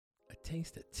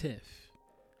Taste of Tiff.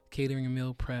 Catering and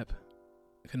meal prep.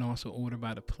 You can also order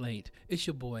by the plate. It's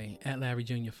your boy, at Larry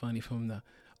Jr. Funny from the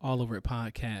All Over It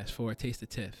podcast for A Taste of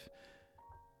Tiff.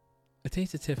 A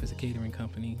Taste of Tiff is a catering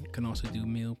company. You can also do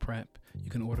meal prep. You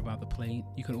can order by the plate.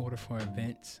 You can order for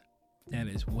events. That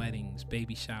is weddings,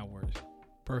 baby showers,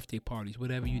 birthday parties,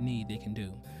 whatever you need, they can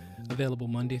do. Available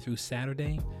Monday through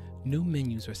Saturday. New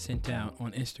menus are sent out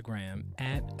on Instagram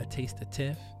at A Taste of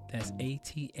Tiff. That's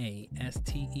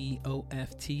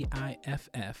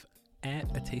ATASTEOFTIFF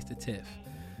at A Taste of Tiff.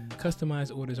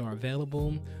 Customized orders are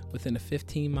available within a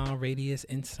 15-mile radius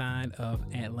inside of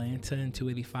Atlanta and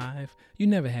 285. You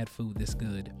never had food this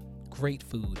good. Great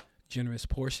food, generous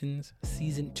portions,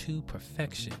 seasoned to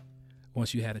perfection.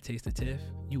 Once you had A Taste of Tiff,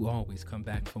 you always come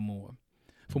back for more.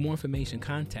 For more information,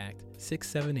 contact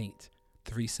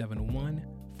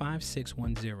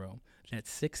 678-371-5610.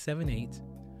 That's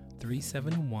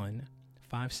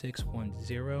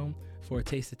 678-371-5610 for A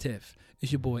Taste of Tiff.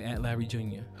 It's your boy, at Larry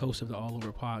Jr., host of the All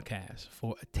Over podcast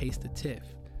for A Taste of Tiff.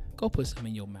 Go put some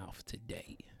in your mouth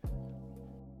today.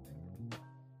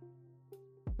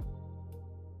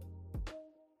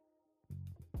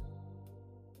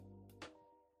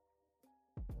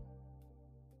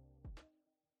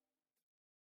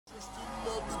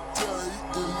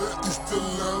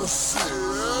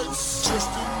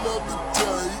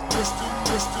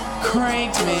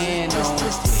 Crank man on.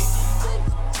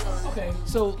 Okay,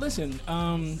 so listen,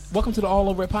 welcome to the All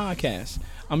Over It podcast.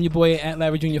 I'm your boy, at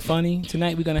Larry Jr. Funny.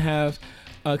 Tonight we're going to have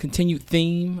a continued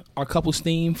theme, our couples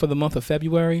theme for the month of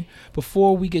February.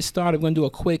 Before we get started, we're going to do a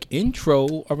quick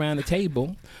intro around the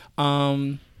table.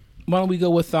 Why don't we go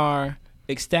with our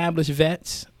established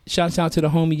vets? Shouts out to the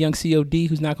homie Young COD,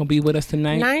 who's not going to be with us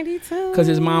tonight. 92. Because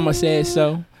his mama said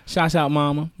so. Shouts out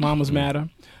mama. Mamas matter.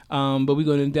 But we're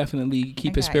going to definitely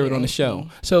keep his spirit on the show.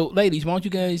 So, ladies, why don't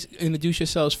you guys introduce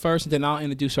yourselves first, and then I'll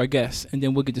introduce our guests, and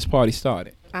then we'll get this party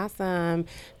started. Awesome.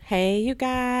 Hey, you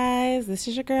guys. This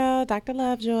is your girl, Dr.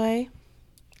 Lovejoy.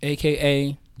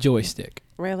 A.K.A. Joystick.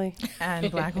 Really?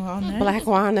 And Black Walnut. Black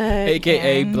Walnut.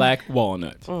 A.K.A. And- Black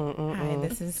Walnut. Hi,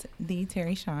 this is the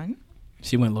Terry Sean.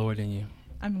 She went lower than you.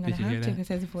 I'm going Did to you hear have to that?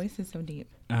 because his voice is so deep.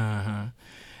 Uh-huh.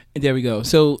 And there we go.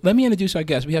 So let me introduce our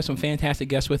guests. We have some fantastic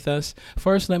guests with us.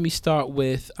 First, let me start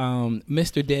with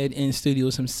Mr. Dead in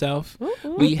Studios himself. Ooh.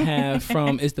 We have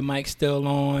from Is the Mic Still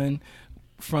On?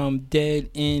 From Dead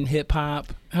in Hip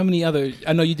Hop. How many other?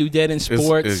 I know you do Dead in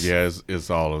Sports. It's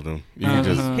all of them. You can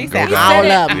just He go said down. all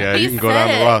of them. Yeah, He you can go down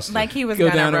the said roster. like he was Go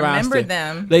going down to the remember roster.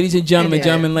 them. Ladies and gentlemen, Yeah.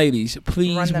 gentlemen, ladies,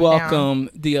 please Run them welcome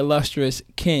the illustrious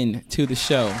Ken to the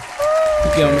show.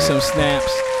 Give him some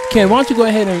snaps. Ken, why don't you go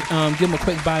ahead and give him a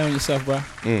quick bio on yourself, bro?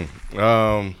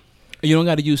 You don't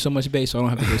got to use so much bass, so I don't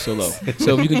have to go so low.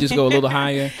 So if you can just go a little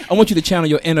higher. I want you to channel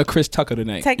your inner Chris Tucker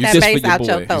tonight. Take You that just bass for your out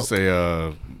your boy. throat. You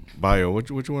say bio. What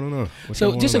you want to know? What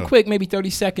So you just a wanna know? quick, maybe 30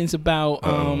 seconds about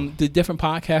the different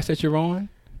podcasts that you're on.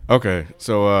 Okay,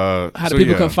 so How the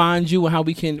people can find you and how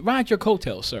we can ride your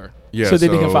coattails, sir. Yeah, so that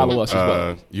they can follow us as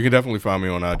well. You can definitely find me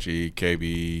on IG,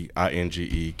 KBINGE,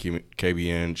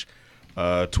 KBINGE,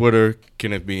 Twitter,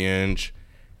 Kenneth B. Inge,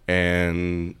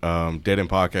 and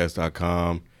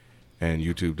deadendpodcast.com and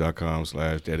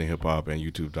youtube.com/deadendhiphop and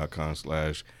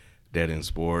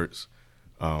youtube.com/deadendsports.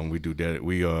 We do that.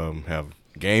 We have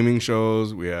gaming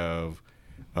shows. We have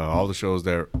all the shows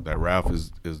that Ralph is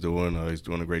doing. He's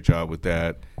doing a great job with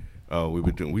that.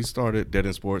 We started Dead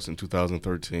End Sports in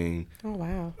 2013. Oh,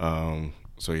 wow.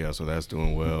 So that's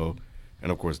doing well.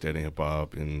 And of course, Dead End Hip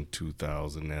Hop in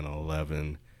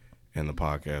 2011, and the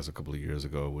podcast a couple of years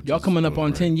ago. Which Y'all is coming up doing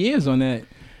on great. 10 years on that.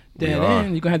 We Dead are.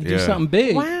 End. You're going to have to do Yeah. something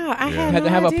big. Wow. I Yeah. had Had to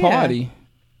have idea. a party.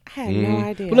 I had no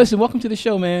idea. Well, listen, welcome to the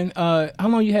show, man. How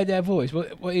long you had that voice?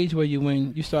 What age were you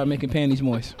when you started making panties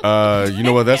moist? You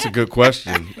know what? That's a good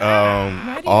question.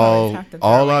 Why do you all always have to throw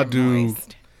all I in do,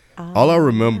 moist? all I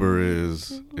remember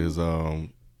is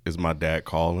my dad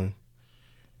calling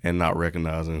and not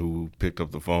recognizing who picked up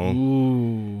the phone.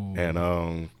 Ooh.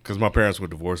 And because my parents were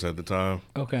divorced at the time,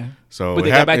 Okay. so But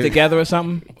they got back together or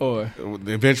something? Or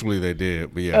Eventually they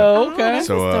did, but yeah. Oh, okay. That's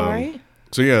So, a story.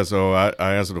 So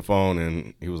I answered the phone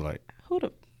and he was like, Who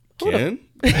the? Ken?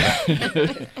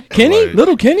 Kenny? Like,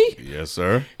 Little Kenny? Yes,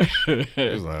 sir. He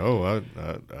was like, oh,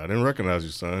 I didn't recognize you,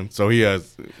 son. So he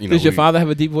has, Does your father have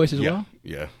a deep voice as well?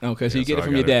 Yeah. Okay, so you get it I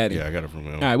from got your daddy. Yeah, I got it from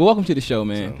him. All right, well, welcome to the show,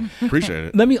 man. So, appreciate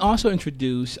it. Let me also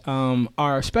introduce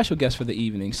our special guest for the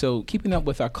evening. So, keeping up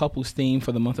with our couples theme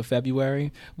for the month of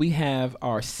February, we have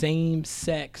our same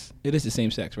sex. It is the same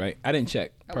sex, right? I didn't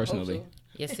check personally.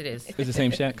 Yes, it is. It's the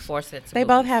same sex. 4 sets of They boobies.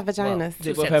 both have vaginas. They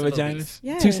Two both sets have of vaginas. boobies.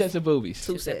 Yes. 2 sets of boobies.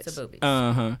 Two sets of boobies.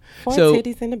 4 So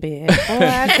titties in the bed. Oh,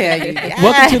 I tell you.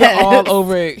 welcome to the Yes. All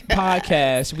Over It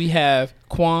podcast. We have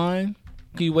Quan.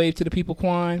 Can you wave to the people,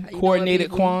 Quan? Coordinated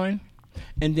Quan.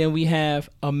 And then we have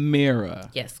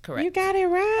Amira. Yes, correct. You got it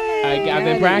right. I've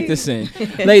been practicing.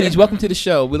 Ladies, welcome to the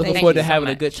show. We're looking Thank forward you to so having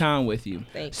a much. good time with you.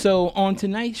 Thank you. So on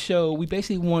tonight's show, we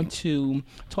basically want to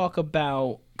talk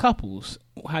about couples,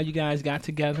 how you guys got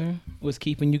together, what's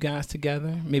keeping you guys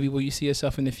together, maybe where you see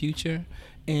yourself in the future,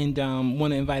 and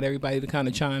want to invite everybody to kind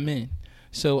of chime in.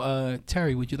 So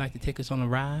Terry, would you like to take us on a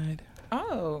ride?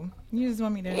 Oh, you just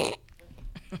want me to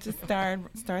just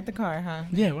start the car, huh?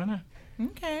 Yeah, why not?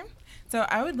 Okay. So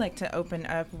I would like to open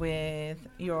up with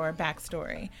your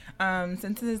backstory.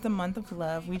 Since it is the month of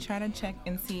love, we try to check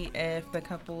and see if the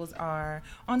couples are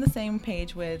on the same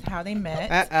page with how they met.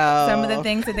 Uh-oh. Some of the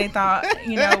things that they thought,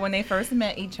 when they first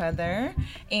met each other.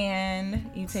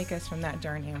 And you take us from that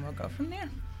journey and we'll go from there.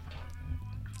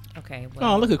 Okay.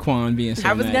 Well, Oh, look at Quan being so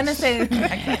I was nice. going to say, I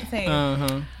can't say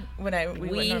Uh-huh. what we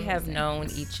would normally have say. known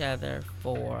each other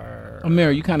for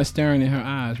Amira, you kind of staring in her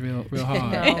eyes real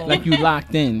hard. No. Like you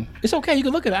locked in. It's okay. You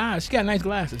can look at her eyes. She got nice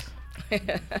glasses.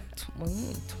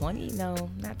 20, no,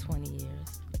 not 20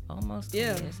 years. Almost 20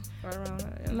 Yeah. years. Right around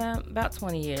that. Yeah. No, about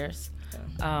 20 years.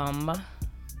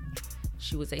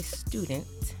 She was a student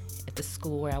at the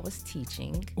school where I was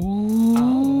teaching. Ooh.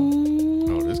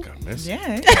 Oh, this got messy.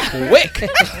 Yeah. Quick.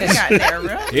 We got there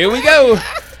real. Here we go.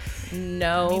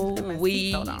 No, put my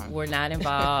we seatbelt on. were not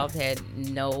involved, had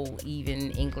no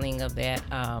even inkling of that.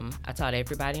 I taught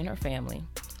everybody in her family,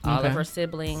 all Okay. of her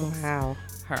siblings, Wow.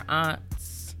 her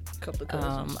aunts, Couple of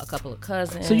cousins. a couple of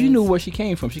cousins. So you knew where she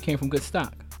came from. She came from good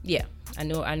stock. Yeah, I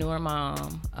knew her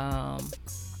mom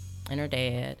and her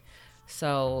dad.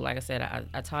 So, like I said,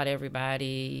 I taught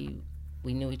everybody.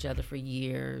 We knew each other for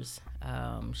years.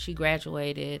 She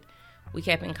graduated. We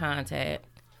kept in contact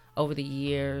over the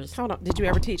years. Hold on. Did you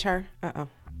ever teach her?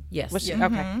 Yes. Was she? Yeah.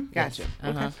 Okay. Gotcha.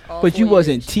 Uh-huh. All But you 4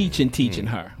 wasn't years. teaching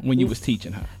her when you was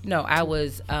teaching her. No, I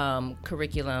was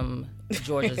curriculum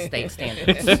Georgia State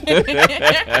Standards.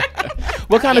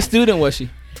 What kind of student was she?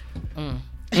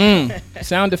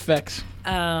 Sound effects.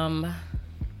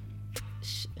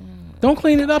 Don't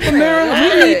clean it up, Amira.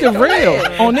 We need the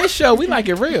real. On this show, we like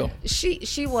it real.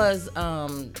 She was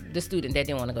the student that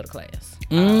didn't want to go to class.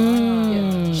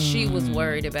 She was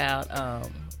worried about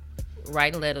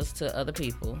writing letters to other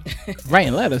people.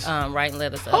 Writing letters. Writing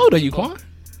letters to How other old are you, people. Quan?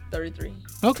 33.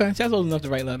 Okay, that's old enough to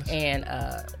write letters. And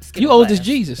skipping You old as class.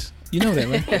 Jesus. You know that,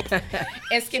 right?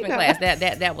 And skipping class.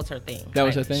 That was her thing. That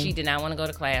was her thing? She did not want to go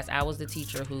to class. I was the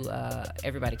teacher who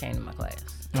everybody came to my class.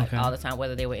 Like, Okay. all the time,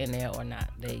 whether they were in there or not.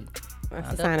 They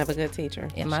That's a sign of a good teacher.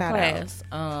 in my Shout out. class.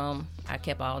 I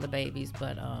kept all the babies,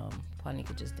 but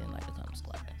Quanika just didn't like to come to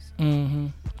class. Mm-hmm.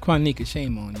 Quanika,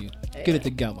 shame on you. Get it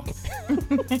together.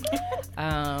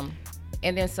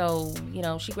 And then so,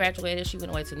 she graduated. She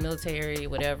went away to the military,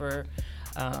 whatever.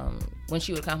 When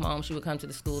she would come home, she would come to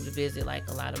the school to visit like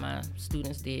a lot of my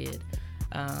students did.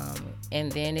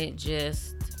 And then it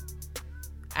just,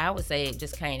 I would say it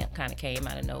just kind of came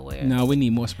out of nowhere. No, we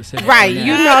need more specific. Right. than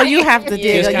You that. know you have to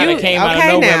dig. Just kind You of came out of okay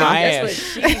nowhere. now? My That's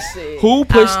ass. what she said. Who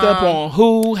pushed up on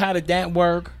who? How did that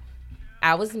work?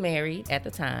 I was married at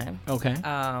the time. Okay.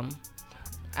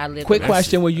 I lived Quick with-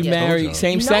 question: Were you Yeah. married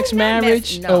same-sex No, not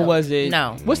marriage, nec- no. or was it?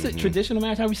 No. What's the traditional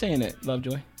marriage? How are we saying that,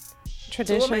 Lovejoy?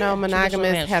 Traditional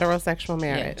monogamous Traditional heterosexual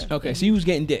marriage. Okay, so you was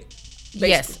getting dick.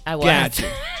 Yes, I was. Gotcha.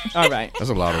 All right. That's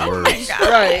a lot of words.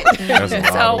 Right. That's a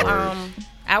lot So, of words.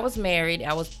 I was married.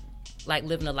 I was like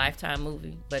living a Lifetime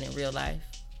movie, but in real life,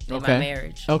 in Okay. my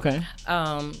marriage. Okay.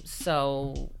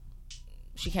 So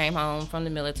she came home from the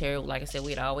military. Like I said,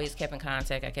 we'd always kept in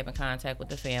contact. I kept in contact with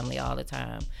the family all the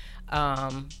time.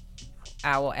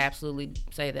 I will absolutely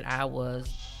say that I was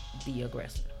the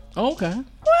aggressor. Okay.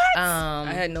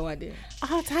 I had no idea.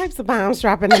 All types of bombs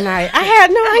dropping tonight. I had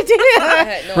no I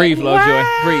idea. had no Breathe, idea. Lovejoy.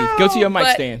 Breathe. Go to your mic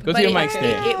But- stand. Go but to your it- mic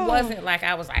stand. It wasn't like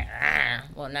I was like, "Argh."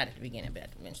 Well, not at the beginning, but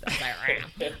at the end, I was like,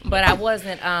 "Argh." But I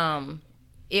wasn't.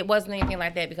 It wasn't anything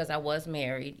like that because I was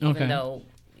married, even Okay. though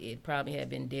it probably had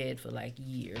been dead for like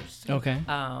years. Okay.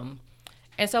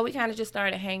 And so we kind of just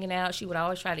started hanging out. She would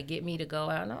always try to get me to go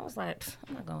out, and I was like,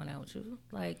 I'm not going out with you.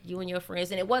 Like, you and your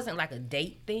friends. And it wasn't like a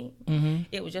date thing. Mm-hmm.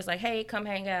 It was just like, hey, come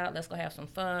hang out. Let's go have some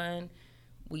fun.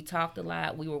 We talked a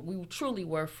lot. We truly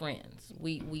were friends.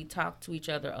 We talked to each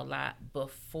other a lot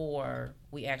before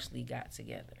we actually got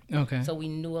together. Okay. So we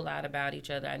knew a lot about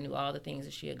each other. I knew all the things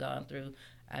that she had gone through.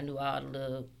 I knew all the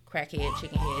little crackhead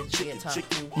chicken heads she had talked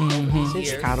to over the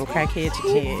She years. called them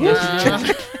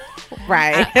crackheads.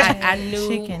 Right. I knew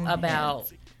Chicken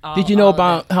about Did you know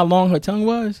about how long her tongue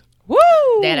was? Woo!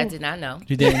 That I did not know.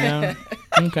 You didn't know?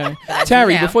 Okay. I do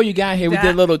Terry, now. before you got here, we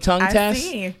did a little tongue I test.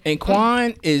 see. And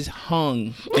Quan is hung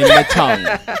in the tongue.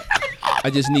 I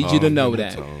just need you to Hung know in the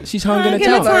that. tongue. She's hung in the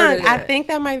Hung in the tongue. tongue. I think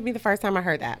that might be the first time I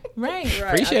heard that. Right.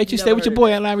 Appreciate you. Stay with your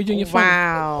boy at Larry Jr. Fun.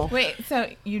 Wow. Wait, so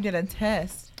you did a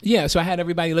test? Yeah, so I had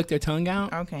everybody lick their tongue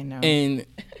out. Okay, no. And,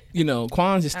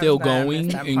 Quan's is still I'm glad I going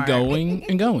missed that and part. going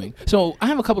and going. So I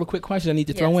have a couple of quick questions I need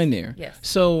to throw Yes, in there. yes.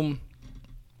 So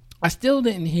I still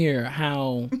didn't hear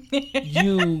how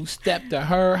you stepped to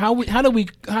her. How do we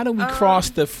cross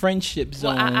the friendship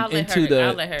zone I'll let into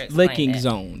I'll let her the explain licking that.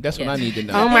 zone? That's what I Yes. need to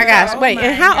know. Oh my gosh. Wait, my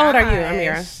and how old are you,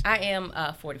 gosh. Amira? I am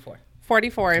 44.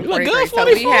 44 and You look 43. good, So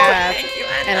we 44. have Thank you,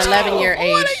 I an know. 11-year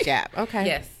age gap. Okay.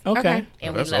 Yes. Okay. Okay.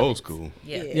 And That's we love old it. school.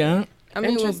 Yeah. Yeah. I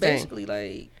mean, well, Interesting. basically,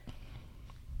 like,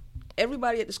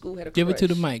 everybody at the school had a crush. Give it to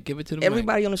the mic. Give it to the mic.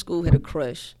 Everybody on the school had a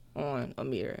crush on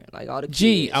Amir. Like, all the kids.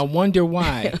 Gee, I wonder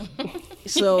why.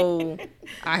 So,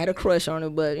 I had a crush on her,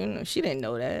 but, she didn't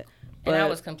know that. And I But-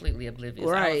 was completely oblivious.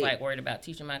 I Right. was like worried about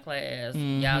teaching my class.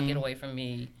 Mm-hmm. Y'all get away from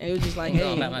me. And it was just like, Go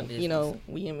hey, about my business.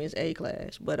 we in Miss A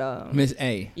class. But, Miss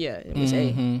A. yeah, Miss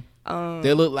Mhm. A.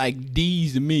 They look like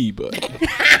D's to me, but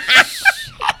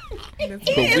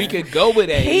we could go with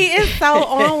A. He is so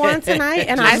on one tonight,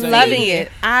 and Just I'm saying. loving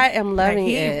it. I am loving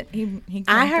Like, it. He I cranked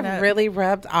it have up. really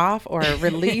rubbed off or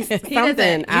released He something.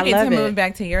 doesn't. I You need love to move it.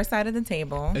 back to your side of the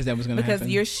table. Is that what's gonna because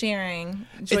happen? you're sharing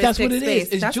If joystick that's what it space.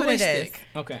 is. It's That's joystick. what it is.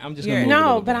 Okay, I'm just You're- gonna move it a No,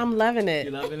 little but bit. I'm loving it.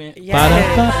 You loving it?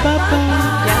 Yes.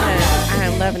 Ba-da-ba-ba-ba. Yes, I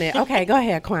am loving it. Okay, go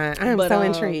ahead, Quan. I am But, so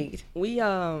intrigued. We,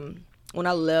 when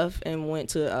I left and went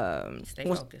to Stay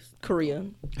went focused. Korea,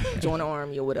 join the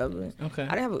army or whatever. Okay.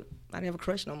 I didn't have a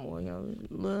crush no more.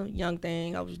 Little young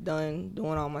thing. I was done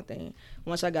doing all my thing.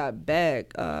 Once I got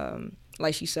back,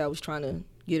 like she said, I was trying to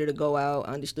get her to go out.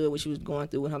 I understood what she was going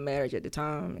through with her marriage at the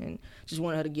time, and just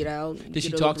wanted her to get out. Did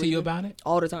she talk to you about it?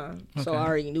 all the time? So Okay. I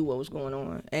already knew what was going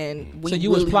on, and we So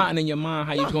you was really- plotting in your mind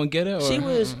how you was gonna get her? Or? She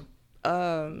was.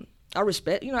 I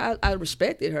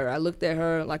respected her. I looked at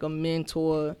her like a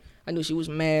mentor. I knew she was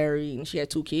married and she had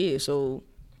 2 kids. So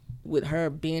with her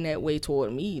being that way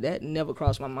toward me, that never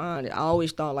crossed my mind. I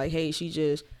always thought like, hey, she's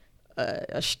just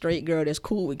a straight girl that's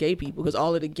cool with gay people. Because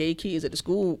all of the gay kids at the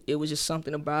school, it was just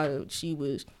something about her. She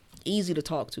was easy to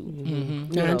talk to.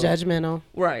 Mm-hmm. You know? Non-judgmental.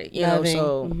 Right. You Loving. know,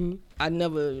 so Mhm. I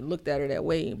never looked at her that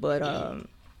way. But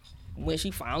when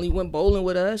she finally went bowling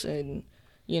with us and,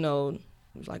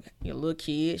 it was like a little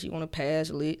kid, she want to pass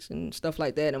licks and stuff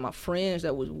like that. And my friends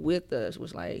that was with us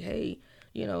was like, hey,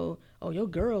 oh, your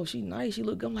girl, she nice, she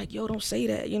look good. I'm like, yo, don't say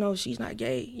that. She's not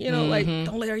gay. Like,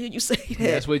 don't let her hear you say that.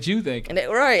 That's what you think. And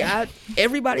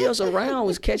everybody else around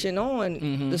was catching on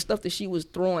Mm-hmm. the stuff that she was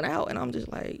throwing out. And I'm just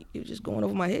like, it was just going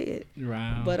over my head.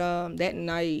 Wow. But that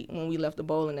night when we left the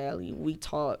bowling alley, we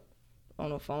talked on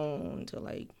the phone until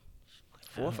like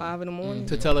 4 or 5 in the morning.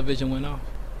 The television went off.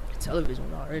 Television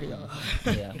was already off.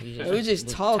 Yeah. We was just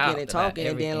we talking talked and about talking,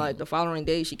 and then everything. like the following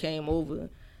day she came over,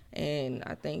 and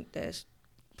I think that's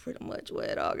pretty much where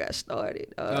it all got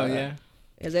started. Oh yeah.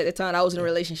 Because at the time I was in a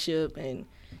relationship, and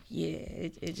yeah,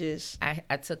 it just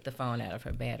I took the phone out of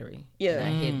her battery. yeah. And I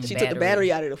hid the She took the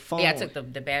battery out of the phone. Yeah, I took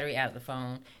the battery out of the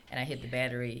phone, and I hid the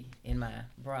battery in my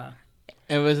bra.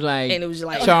 It was like, and it was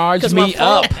like charge 'cause my me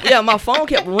phone- up. Yeah, my phone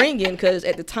kept ringing because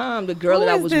at the time the girl Who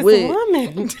that I is was this with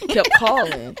woman? kept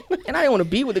calling, and I didn't want to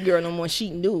be with the girl no more. She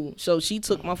knew, so she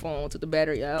took my phone, took the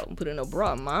battery out, and put it in her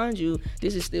bra. Mind you,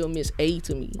 this is still Miss A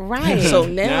to me. Right. So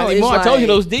Not now it's anymore. like, I told you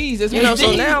those D's. That's you know. Miss So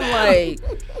D's now I'm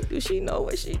like, does she know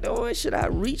what she doing? Should I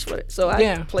reach for it? So I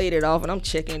Yeah. played it off, and I'm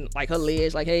checking like her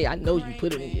legs. Like, hey, I know you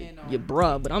put it in your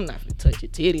bra, but I'm not gonna touch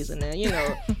your titties and that.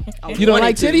 I You don't wanted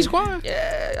like to. titties, Quan?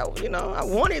 Yeah, I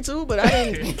wanted to, but I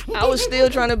didn't. I was still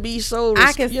trying to be so.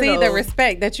 I can see the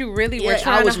respect that you really were Yeah,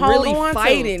 trying I was to hold really on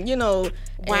fighting, to. and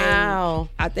Wow.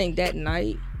 I think that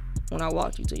night when I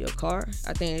walked you to your car,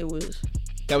 I think it was.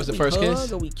 That was the we first hugged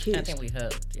kiss. Or we I kissed. think we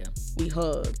hugged. Yeah. We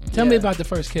hugged. Tell me Yeah. about the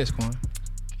first kiss, Quan.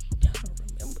 I don't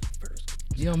remember the first.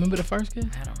 You don't remember the first kiss?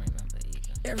 I don't remember either.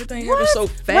 Everything What? happened so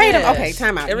fast. Wait, okay,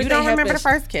 time out. Everything You don't remember the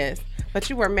happens- first kiss, but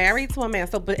you were married to a man.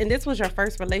 And this was your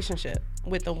first relationship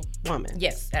with a woman.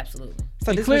 Yes, absolutely. So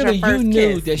And this was clearly, your first you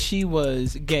knew kiss. that she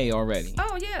was gay already.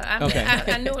 Oh yeah, I, Okay.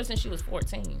 I knew her since she was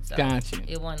 14. So Got you.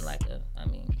 It wasn't like a. I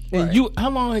mean, And you, how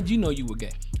long did you know you were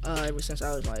gay? Ever since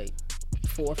I was like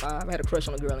 4 or 5, I had a crush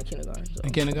on a girl in kindergarten. So.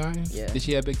 In kindergarten? Yeah. Did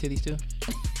she have big titties too?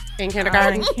 In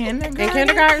kindergarten. Kindergarten. In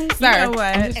kindergarten, sir. You know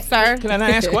what? Sir. Can I not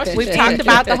ask questions? We've talked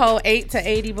about the whole 8 to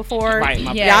 80 before. Right,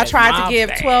 my Y'all bad. tried My to give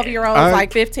bad. 12-year-olds I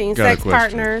like 15 got a sex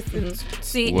question. partners.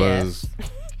 see, Was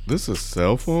this a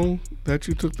cell phone that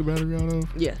you took the battery out of?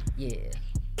 Yeah. yeah.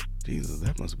 Jesus,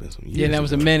 that must have been some years. Yeah, that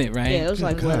was a ago. minute, right? Yeah, it was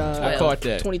like what? I caught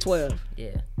that. 2012. Yeah.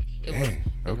 It Dang, was, okay.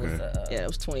 It was, Yeah, it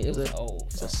was 20. It was a old.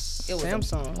 It's a It was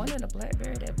Samsung. Wasn't it a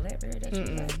BlackBerry? That BlackBerry that you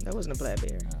had? That wasn't a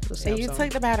BlackBerry. It was a And you Samsung. took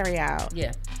the battery out.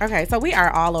 Yeah. Okay, so we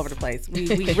are all over the place. We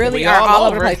really We are all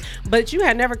over the over it. place. But you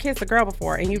had never kissed a girl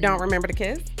before, and you don't remember the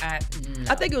kiss? I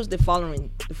think it was the following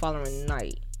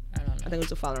night. I don't know. I think it was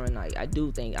the following night. I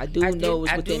do know it was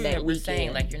I do within that remember weekend.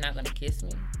 saying like, you're not gonna kiss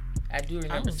me. I do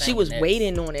remember saying She was that.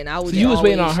 waiting on it, and I was. So you was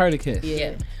waiting on always- her to kiss.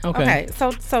 Yeah. Okay. Okay,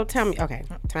 so tell me. Okay,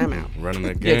 time out. Running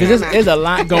that Yeah, game. because there's a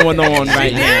lot going on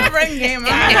right now. Bring game on.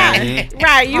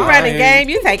 Right, you running game.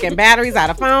 You taking batteries out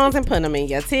of phones and putting them in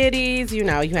your titties. You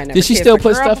know, you had never. Did she kissed still a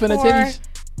put girl stuff in her before. titties?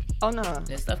 Oh no.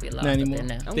 That stuff get lost Not up anymore. in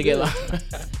there. I'm They get good. lost.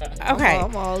 Okay,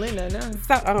 I'm all in there now.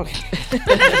 so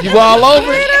okay. You all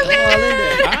over it? I'm all in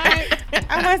there.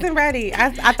 I wasn't ready. I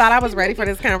thought I was ready for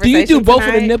this Do conversation. you do both of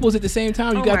the tonight. nipples at the same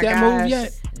time? You Oh got my that gosh. move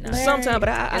yet? No. Sometimes, but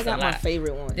I It's a got my lot.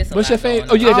 favorite one. There's a What's your lot going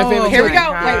favorite? Oh, you got your on. favorite Here we titty.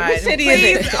 go. Wait, which titty is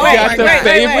it? Please. You Oh got my the God.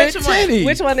 favorite Which one? titty.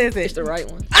 Which one is It's it? the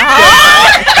right one.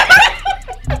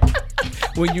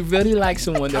 When you really like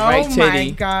someone, the Oh right my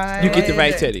titty, God. you get the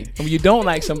right titty. And when you don't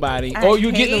like somebody, or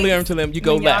you're getting to learn to them, you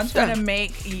go when left. Y'all try to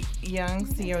make young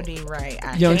COD right.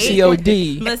 I Young hate COD.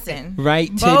 when- Listen. Right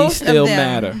titty both still of them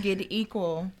matter. Get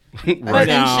equal. Right.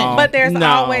 No. But there's No.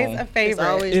 always a favorite.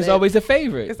 always- It's always a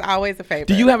favorite. It's always a favorite.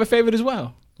 Do you have a favorite as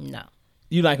well? No.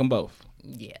 You like them both.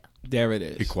 Yeah. There it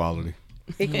is. Equality.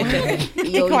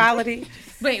 Equality?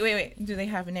 Wait. Do they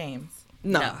have names?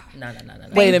 No. No.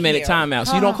 Wait a Thank minute, you. time out.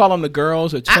 So you don't call them the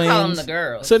girls or twins? I call them the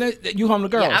girls. So that, you call them the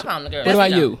girls? Yeah, I call them the girls. What about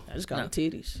No. you? I just got my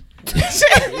titties. That's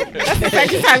the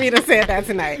second time you done said that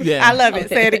tonight. Yeah. I love it.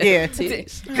 Say it again.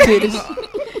 Titties. Titties.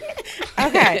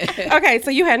 Okay,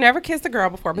 so you had never kissed a girl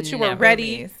before, but you were Never.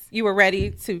 ready. You were ready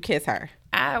to kiss her.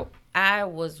 I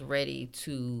was ready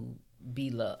to be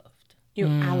loved.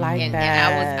 I like And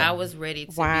that. I was ready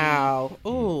to Wow. be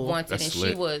Ooh. wanted, That's and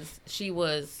slick. she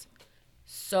was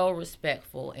so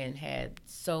respectful and had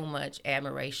so much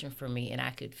admiration for me, and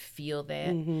I could feel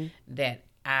that that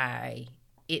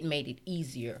it made it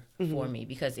easier for me,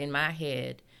 because in my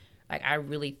head, like, I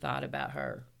really thought about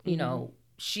her. You know,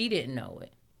 she didn't know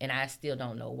it, and I still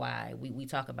don't know why. We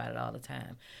talk about it all the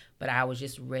time, but I was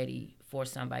just ready for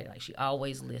somebody. Like, she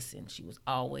always listened. She was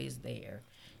always there.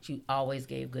 She always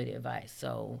gave good advice.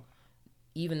 So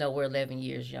even though we're 11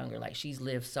 years younger, like, she's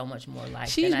lived so much more life.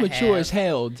 She's than I mature have. as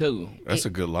hell, too. That's a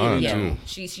good line, Yeah, too.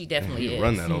 she definitely You is.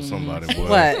 run that on somebody, boy.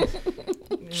 What?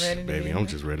 Ready to Baby, be I'm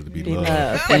just ready to be Love.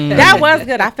 loved. That was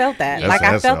good. I felt that. That's- Like,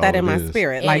 I that's felt that all in my it is.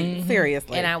 spirit. Like,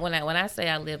 seriously. And when I say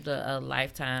I lived a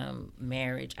lifetime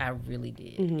marriage, I really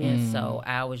did. And so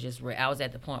I was just I was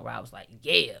at the point where I was like,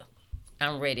 yeah,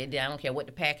 I'm ready. I don't care what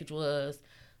the package was,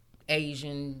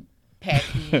 Asian,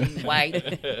 packy,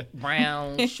 white,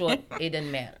 brown, short. It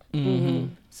doesn't matter.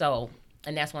 So,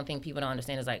 and that's one thing people don't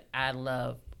understand is, like, I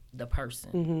love the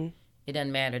person. It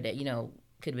doesn't matter that, you know,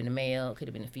 could have been a male, could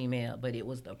have been a female, but it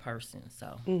was the person.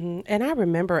 So, And I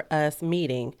remember us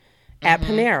meeting at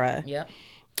Panera. yep.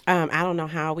 I don't know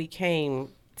how we came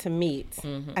to meet.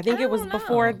 I think I it was don't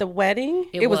before know. the wedding.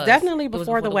 It was definitely It was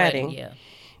before the wedding. Yeah.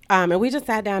 And we just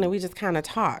sat down and we just kind of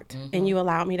talked. And you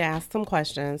allowed me to ask some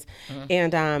questions.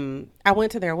 And I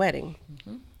went to their wedding.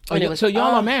 Oh, And it was- so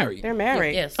y'all are married? They're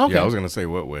married. Yes. Okay. Yeah, I was going to say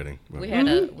what wedding. but-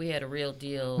 We had a real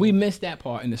deal. We missed that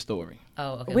part in the story.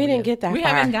 Oh, okay. We didn't get that We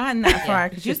far. haven't gotten that far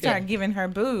because you started giving her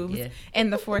boobs Yeah. in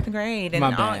the 4th grade, and My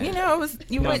all, bad. you know, it was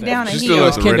you went bad. down a She still hill.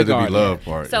 has the ready to be Kindergarten. loved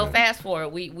part. So yeah. fast forward,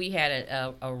 we had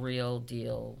a real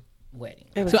deal wedding.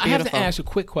 It was So I have to beautiful. ask a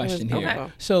quick question here.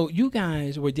 beautiful. So you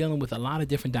guys were dealing with a lot of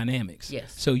different dynamics.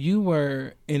 Yes. So you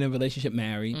were in a relationship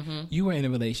married. Mm-hmm. You were in a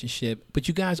relationship, but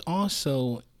you guys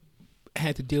also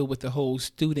had to deal with the whole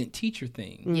student-teacher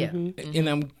thing. Yeah. And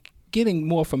I'm getting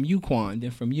more from you, Quan,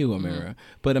 than from you, Amira. Mm-hmm.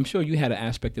 But I'm sure you had an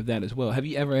aspect of that as well. Have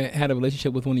you ever had a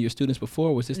relationship with one of your students before?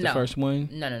 Or was this the No. first one?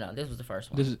 No. This was the first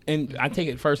one. This is, and I take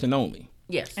it first and only.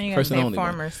 Yes. And you First gotta and say only one.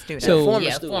 former student. So- Former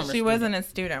Yeah, student. former She student. wasn't a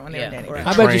student when they Yeah. were dating. Right. I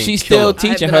bet you Trained she's still killer.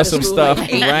 teaching I've been her out of some school stuff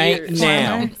like 8 right years.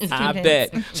 now. Students. I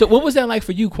bet. So what was that like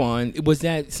for you, Quan? Was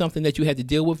that something that you had to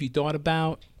deal with, you thought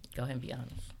about? Go ahead and be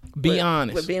honest. Be With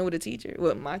honest. being with a teacher,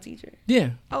 with my teacher.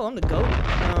 Yeah. Oh, I'm the GOAT.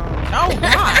 Oh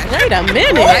God! Wait a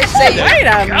minute. I say- Wait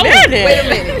a minute. Wait a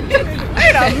minute.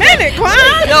 Wait a minute,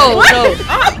 Quan. No.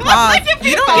 Pause.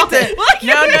 You don't get to.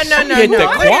 No. Get the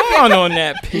Quan on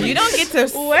that piece. You don't get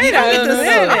to. Wait you don't a get to.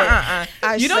 minute.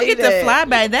 I You don't say get to that- fly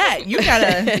by that. You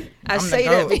gotta. I I'm the say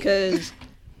that GOAT. because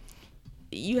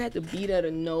you had to be there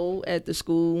to know at the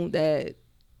school that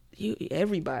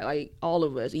everybody, like all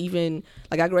of us, even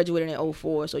like I graduated in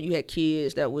 2004, so you had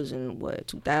kids that was in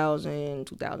 2000,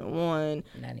 2001,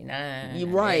 99. You're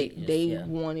right. 98, They yeah.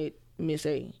 wanted Miss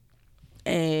A,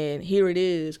 and here it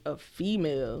is, a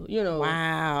female,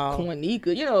 Wow.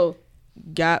 Quanika,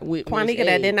 got with Miss Quanika A.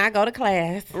 that did not go to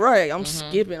class. Right, I'm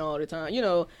skipping all the time,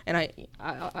 and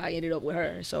I ended up with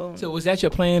her. So was that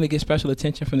your plan to get special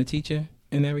attention from the teacher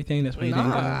and everything? That's why you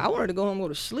didn't go. I wanted to go home and go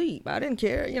to sleep. I didn't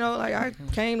care, like I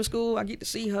came to school, I get to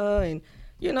see her, and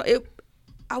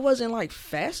I wasn't like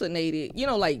fascinated,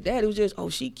 like that. It was just, oh,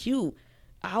 she cute.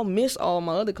 I'll miss all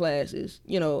my other classes.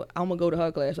 I'm gonna go to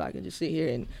her class so I can just sit here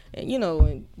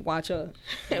and watch her.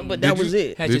 But that was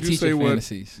it. Had Did your you teacher say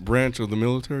fantasies. what branch of the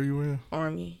military you were in?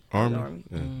 Army. Army?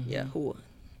 Yeah, who?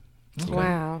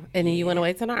 Wow. And then you went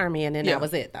away to the Army, and then Yeah. that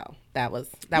was it, though. That was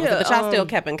it. But y'all still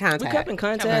kept in contact. We kept in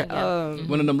contact.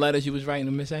 One of them letters you was writing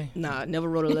to Miss A? Nah, I never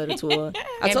wrote a letter to her.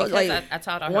 I And told because like I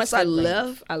taught her once I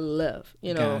siblings. left.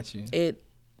 Got you.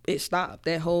 It stopped.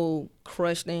 That whole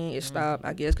crush thing, it stopped.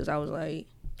 I guess because I was like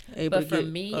able But to for get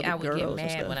me, other I would girls get and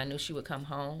mad stuff, when I knew she would come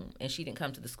home and she didn't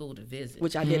come to the school to visit.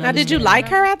 which I didn't. Now, did you understand. like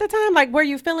her at the time? Like, were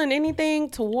you feeling anything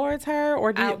towards her,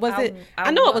 or was it? I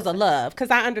know it was a love,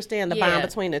 because I understand the bond Yeah.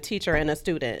 between a teacher and a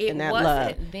student, It and that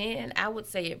wasn't love. then. I would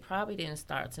say it probably didn't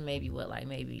start to maybe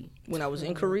when I was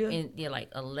in Korea? like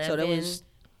 11, So that was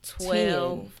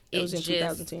 12. It was in just-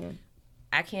 2010.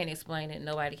 I can't explain it.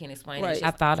 Nobody can explain Right. it.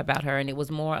 I thought about her, and it was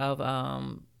more of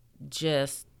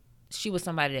just she was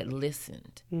somebody that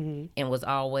listened and was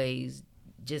always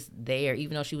just there,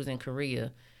 even though she was in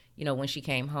Korea. When she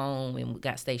came home and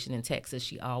got stationed in Texas,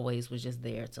 she always was just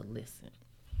there to listen.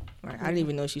 Right. I didn't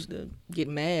even know she used to get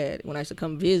mad when I used to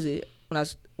come visit. When I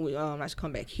used to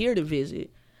come back here to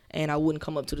visit, and I wouldn't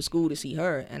come up to the school to see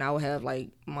her, and I would have like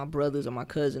my brothers or my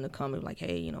cousin to come and like,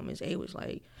 hey, Miss A was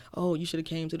like, oh, you should have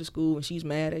came to the school, and she's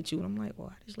mad at you, and I'm like,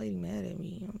 why this lady mad at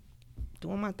me? I'm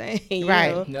doing my thing,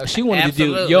 Right. No, she wanted to do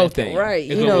Absolutely. your thing. Right,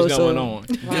 Is you what was know, going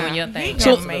so- on. Doing your thing.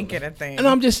 So So- make it a thing. And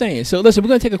I'm just saying. So listen, we're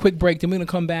gonna take a quick break. Then we're gonna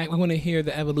come back. We're gonna hear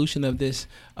the evolution of this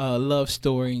love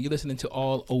story. You're listening to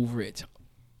All Over It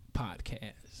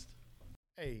podcast.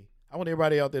 Hey, I want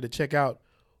everybody out there to check out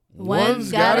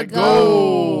One's Gotta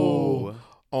Go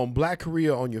on Black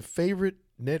Korea on your favorite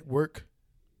network.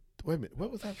 Wait a minute, what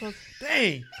was that supposed to?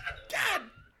 Dang, God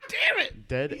damn it!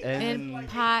 Dead End And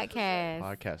podcast.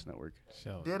 Podcast Network.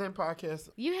 Dead End Podcast.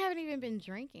 You haven't even been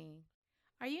drinking.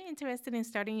 Are you interested in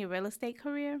starting your real estate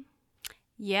career?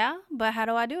 Yeah, but how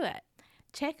do I do it?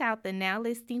 Check out the Now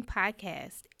Listing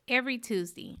podcast every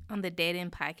Tuesday on the Dead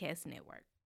End Podcast Network.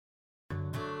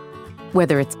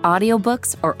 Whether it's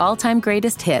audiobooks or all-time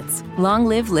greatest hits, long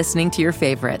live listening to your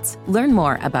favorites. Learn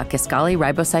more about Kisqali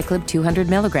Ribociclib 200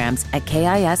 milligrams at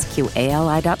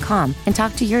KISQALI.com and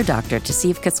talk to your doctor to see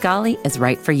if Kisqali is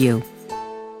right for you.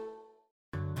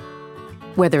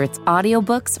 Whether it's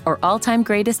audiobooks or all-time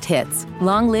greatest hits,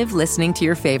 long live listening to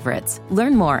your favorites.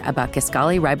 Learn more about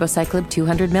Kisqali Ribociclib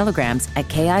 200 milligrams at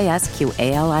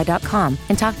KISQALI.com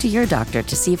and talk to your doctor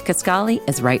to see if Kisqali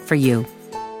is right for you.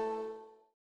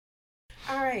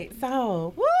 All right,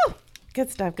 so woo, good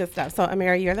stuff. So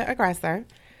Amira, you're the aggressor.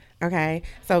 Okay,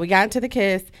 so we got into the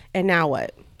kiss, and now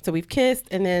what? So we've kissed,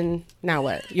 and then now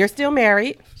what? You're still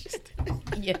married.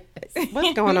 Yes.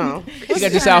 What's going on? She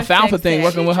got this alfalfa thing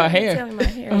working with her hair. Tell me my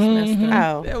hair is messed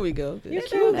up. Oh, There we go. you're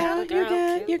cute, though. You're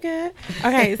good. You're good.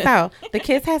 Okay, so the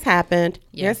kiss has happened.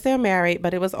 You're Yes. still married,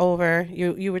 but it was over.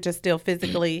 You were just still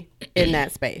physically in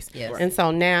that space. Yes. And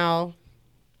so now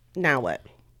what?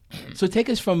 So take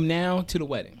us from now to the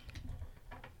wedding.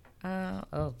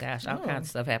 Oh gosh, all kinds of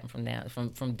stuff happened from now,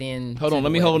 from then. Hold to on, the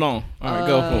let me wedding. hold on. All right,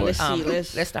 go for Let's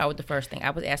it. see. Let's start with the first thing. I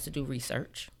was asked to do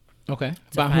research Okay.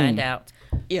 to By find whom? out.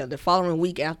 Yeah, the following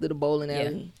week after the bowling Yeah,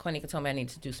 alley. Quanika told me I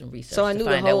needed to do some research So I to knew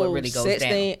the find out what whole really goes sex down.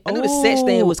 thing. I knew the sex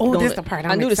thing was Oh, going. this the part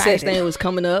I'm I knew the sex excited. thing was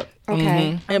coming up,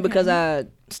 Okay. and because I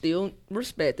still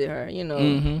respected her,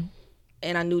 Mm-hmm.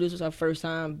 and I knew this was her first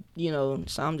time,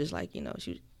 so I'm just like, she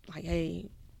was like, hey,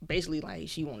 basically like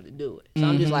she wanted to do it. So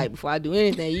I'm just like, before I do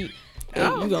anything, you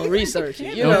gonna research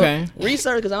it, Okay.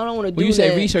 research because I don't want to do When you say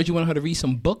that. research, you want her to read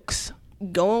some books?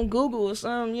 Go on Google or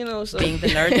something, So Being the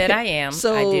nerd that I am,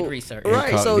 So, I did research.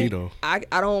 Right, so Incognito. I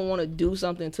don't want to do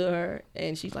something to her,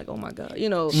 and she's like, oh my god,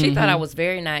 She thought I was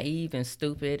very naive and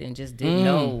stupid and just didn't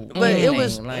know. But it anything.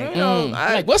 was, like,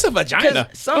 Like, what's a vagina?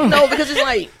 because it's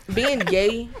like being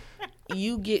gay,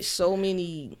 you get so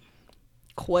many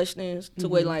questions to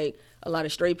where like a lot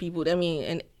of straight people,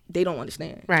 and they don't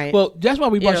understand. Right. Well, that's why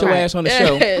we brought your right. ass on the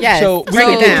show. Yes. So we Break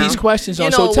can it get down. these questions on.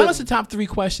 You So know, tell with- us the top 3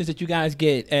 questions that you guys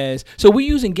get as. So we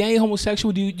using gay,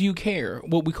 homosexual. Do you care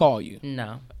what we call you?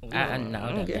 no.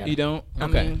 No, You don't? I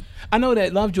Okay. mean- I know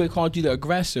that Lovejoy called you the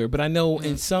aggressor, but I know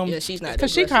in some. Yeah, she's not.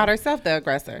 Because she called herself the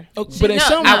aggressor. Oh, but in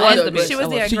some. I was She was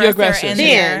the So you're aggressor in Then,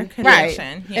 their right.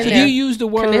 connection. And So then- you use the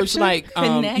words Connection?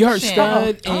 like you heard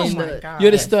stud Oh and my God.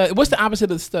 you're the stud. What's the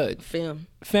opposite of the stud? Femme.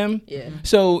 Femme? Yeah.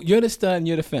 So you're the stud and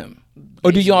you're the femme.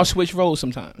 Or do y'all switch roles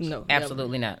sometimes? No.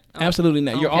 Absolutely not. Absolutely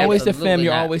not. You're always the Absolutely femme,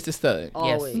 you're not. always the stud.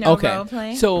 Always. No Okay. role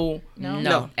play? So No,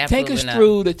 take absolutely us not.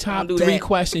 through the top Don't do 3 that.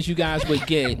 questions you guys would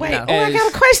get. Wait, as- I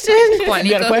got a question.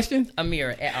 You got a question?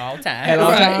 Amira at all times. At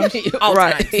all times? All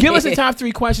Right. times. Give us the top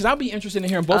 3 questions. I'll be interested in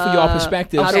hearing both of y'all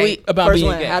perspectives How do we, about first being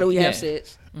one, gay. how do we have Yeah.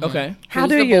 sex? Okay. How Who's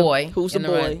do the you? boy? Who's the in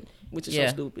boy? run? Which is Yeah.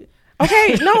 so stupid.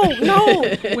 Okay, no.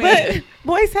 But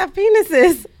boys have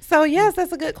penises. So, yes,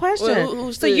 that's a good question. Well,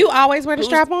 who's so the- you always wear the who's-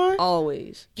 strap on?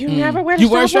 Always. You never wear the You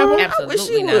wear a strap on? strap-on? I wish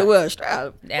Absolutely she not. would wear a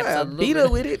strap. Absolutely. Beat her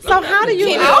with it. So how do you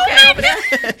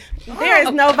There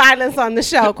is no violence on the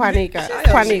show, Quanika. Not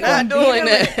Quanika. doing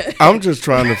that. I'm just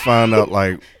trying to find out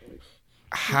like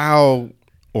how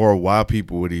or why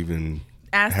people would even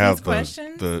Ask have these the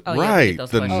questions? the Oh, yeah, we right get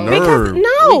those the questions. nerve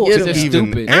No. We get to them.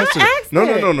 even Stupid. answer. I asked No,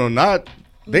 it. not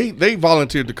they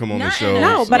volunteered to come on the Not show. in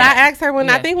No, but I asked her when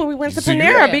I think when we went to So you-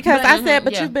 Panera Yeah. because I said,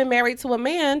 but Yeah. you've been married to a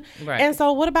man, Right. and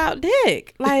so what about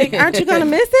dick? Like, aren't you gonna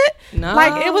miss it? No.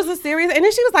 Like, it was a serious. And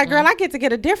then she was like, "Girl, I get to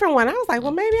get a different one." I was like,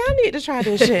 "Well, maybe I need to try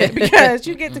this shit because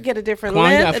you get to get a different Quan,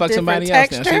 you length, gotta a fuck different somebody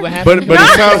else now. texture." See what happens. But it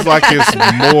sounds like it's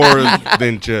more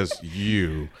than just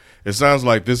you. It sounds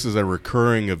like this is a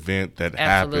recurring event that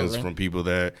happens Absolutely. from people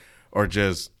that are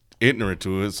just ignorant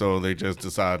to it, so they just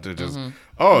decide to just,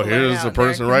 oh, here's out a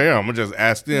person there. right here. I'm gonna just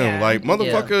ask them, Yeah. like,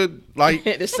 motherfucker, like,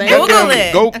 The same. let Google them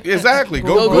it. Go exactly. Go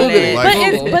Google Google it. it. But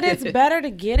Like, it's but it's better to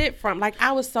get it from like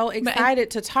I was so excited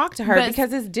to talk to her but-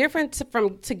 because it's different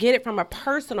to get it from a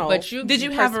personal. But you Did you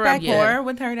have a perspective. rapport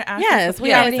with her to ask? Yes, this we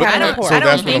question? already I had a don't- rapport. so I don't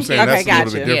that's what I'm think saying. it- That's Okay, a little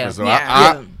got bit you. different. So Yeah.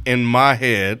 I in my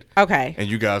head, Okay. and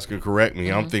you guys could correct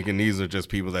me. I'm thinking these are just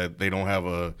people that they don't have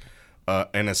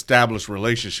an established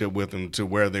relationship with them to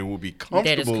where they will be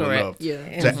comfortable correct. enough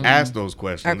Yeah. to ask those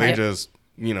questions. Okay. They just,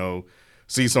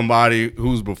 see somebody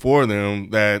who's before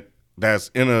them that's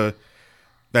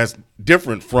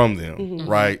different from them,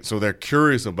 right? So they're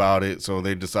curious about it, so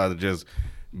they decide to just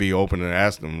be open and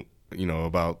ask them,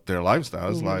 about their lifestyle.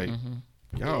 It's like,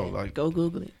 y'all, like, Go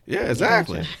Google it. yeah,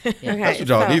 exactly. Okay, That's what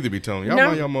y'all so need to be telling y'all.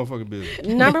 Mind y'all motherfucking business.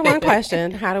 number one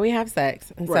question: how do we have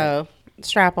sex? And so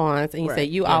strap-ons, and you say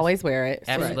you always wear it.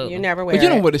 So Absolutely. you never wear But you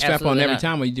don't it. wear the strap on Absolutely every not.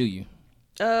 time, or do you?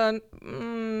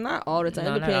 Not all the time.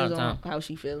 No, It not depends all the on time. how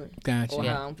she feeling. Gotcha. Or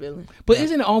Yeah. how I'm feeling. But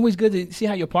isn't it always good to see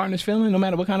how your partner's feeling, no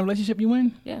matter what kind of relationship you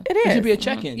in? Yeah. It It is. should be a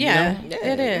check-in. Yeah, You know?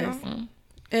 it is.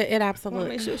 It Wanna absolutely.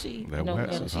 make sure she, That No,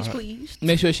 wax no, is she's hot. pleased.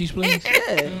 Make sure she's pleased.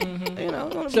 Yeah.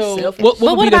 Wanna be So, selfish. what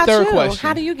But would be the about third you? question?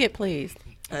 How do you get pleased?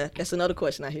 That's another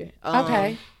question I hear.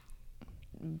 Okay.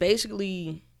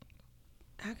 Basically,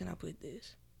 how can I put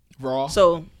this? Raw.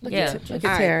 So Look Yeah. at all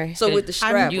right, Terry. So with the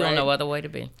strap, You don't right? know other way to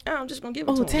be. I'm just gonna give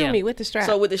it Oh, to tell him. Yeah. me with the strap.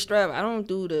 So with the strap, I don't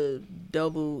do the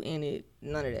double in it,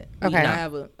 none of that. Okay. I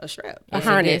have a strap. a It's a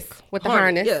harness dick. with the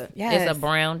Harness, harness. yeah. Yes. It's a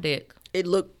brown dick. It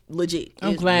looked legit. I'm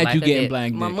It's- glad like you a getting dick.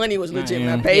 black my dick. money was legit. And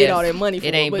I am. paid Yes. all that money for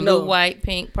It it. ain't but blue, no, white,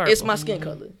 pink, purple. it's my skin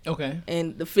color. Okay.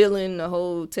 And the feeling, the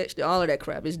whole texture, all of that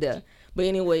crap is there. But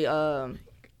anyway,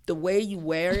 the way you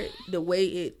wear it, the way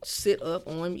it sit up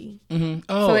on me,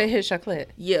 Oh. So it hits your clit.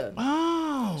 yeah.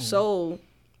 Oh. So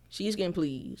she's getting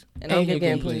pleased, and And I'm you're getting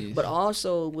getting pleased. pleased. But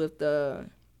also with the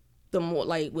more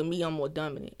like with me, I'm more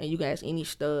dominant, and you can ask any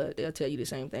stud, they'll tell you the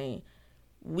same thing.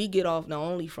 We get off not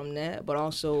only from that, but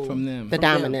also From them. The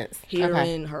dominance. hearing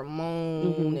Okay. her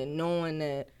moan and knowing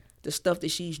that the stuff that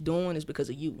she's doing is because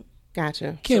of you.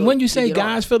 Gotcha. Ken, So when you we say get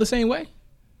guys off. feel the same way?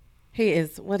 He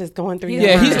is. What is going through your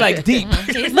Yeah, mind? he's like deep.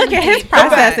 Look at his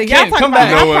processing. Y'all Ken, talking come about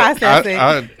back. my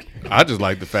processing. I just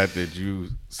like the fact that you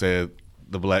said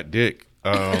the black dick.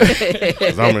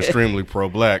 Because I'm extremely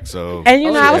pro-black, so and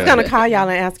you know, I was yeah. gonna call y'all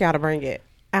and ask y'all to bring it.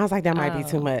 I was like, that might be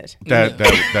too much. that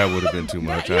would have been too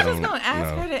much. You're I just don't gonna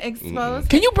ask no. her to expose.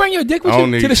 Can you bring your dick with I you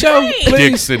don't to the need show, dick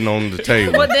please? sitting on the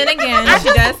table. Well, then again, she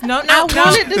does. No, I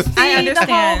wanted to see I the understand.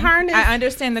 whole harness. I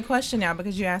understand the question now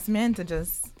because you asked men to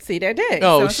just. See their dick.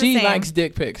 Oh, So it's the she same. likes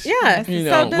dick pics. Yeah. You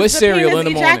so know, does with the cereal penis in the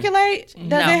morning. ejaculate? Does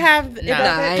No. it have? No.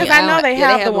 Because I know they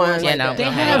have the ones. like Yeah, no, that. They no,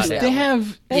 have, no. they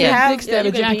have, They yeah, have- dicks that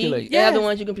you can pee. ejaculate. They have the Yes.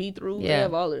 ones you can pee through. They Yeah.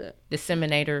 have all of that.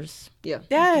 Disseminators. Yeah.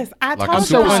 Yes, I Like told I'm you.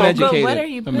 so all. uneducated. But what are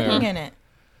you putting America. in it?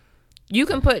 You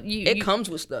can put It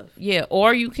comes with stuff. yeah,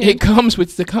 or you can It comes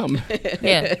with the cum.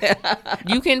 yeah.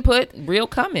 You can put real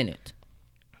cum in it.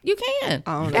 You can.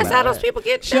 I don't know That's about how those that. people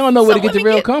get. She don't know where to some get the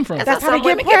women real cum from. That's how some they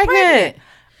get women pregnant.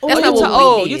 That's not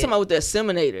what we did. You talking about with the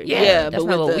inseminator? Yeah, that's but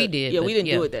not with what we did. Yeah, we but didn't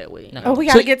yeah. do it that way. No. Oh, we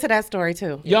got to get to that story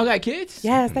too. Y'all got kids?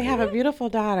 Yes, they have a beautiful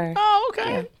daughter. Oh,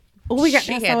 okay. Oh, we got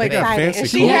She that's had so the baby. excited. Fancy And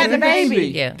she clothes. had the baby.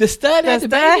 Yeah. The stud The had the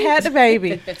stud baby? had the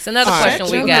baby. It's another All right.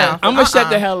 question we got. I'm going to shut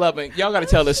the hell up and y'all got to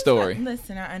tell this story.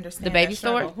 Listen, I understand. The baby that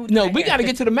struggle. story? Who No, did we I got to hear?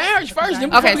 get to the marriage first, then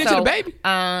before Okay, we get so to the baby.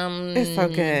 It's so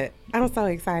good. I'm so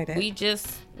excited.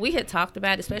 We had talked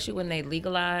about it, especially when they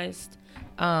legalized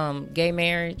gay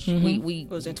marriage. Mm-hmm. We It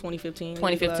was in 2015.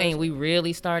 2015. We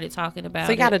really started talking about.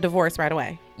 So you got it. a divorce right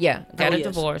away. Yeah, got Oh, a yes.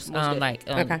 divorce. Most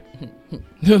Okay.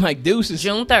 Like deuces.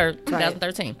 June 3rd,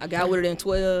 2013. I got with her in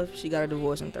 12. She got a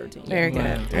divorce in 13. Very good.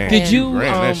 Damn, Did you,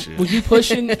 ran that shit. were you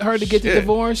pushing her to get the Shit.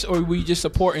 divorce, or were you just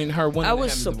supporting her wanting I to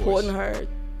was have the divorce? supporting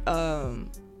her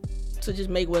to just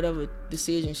make whatever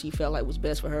decision she felt like was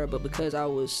best for her. But because I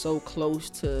was so close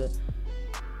to,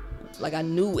 like, I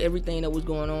knew everything that was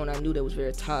going on. I knew that was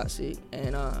very toxic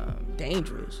and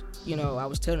dangerous. You know, I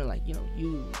was telling her, like, you know,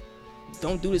 you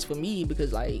don't do this for me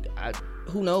because, like,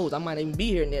 who knows? I might even be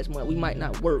here next month. We might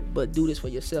not work, but do this for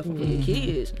yourself and for your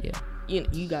kids. Yeah.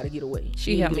 You got to get away.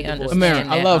 She You helped get me a divorce. understand.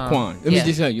 Amara, I love Quan. Let me yeah.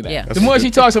 just tell you that. Yeah. The more she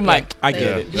talks, I'm like, I get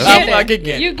Yeah. it. That's- I'm like, I get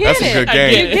it. You get That's it. a good I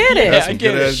game. get it. You get it. That's I some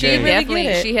get good it. ass She game. really definitely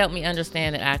get it. she helped me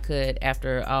understand that I could,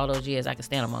 after all those years, I could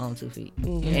stand on my own 2 feet,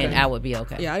 and I would be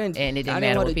okay. Yeah, I didn't. And it didn't I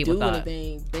matter want what to people do thought.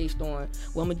 anything based on,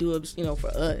 well, I'm gonna do it, you know,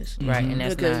 for us. Right, and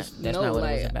that's Because, not what it was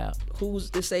like, about. Who's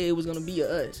to say it was gonna be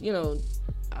a us? You know,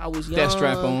 I was young. That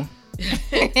strap on.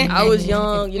 I was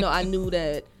young. You know, I knew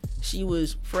that she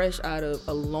was fresh out of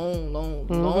a long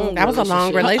That was a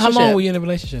long relationship. How long were you in a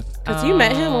relationship? Because you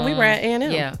met him when we were at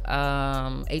A&M.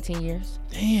 Yeah, 18 years.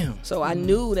 Damn. So I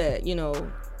knew that, you know,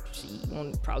 she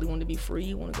probably wanted to be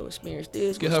free, want to go experience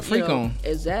this. Get but, her freak you know, on.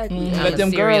 Exactly. Mhm. And Let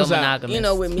them serial girls out. monogamous. you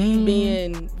know, with me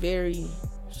being very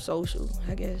social,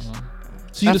 I guess.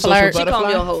 So you A the social flirt. She called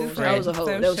me a butterfly? hoe. I was a hoe.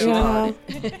 That was Social. hard.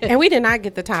 And we did not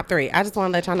get the top 3. I just want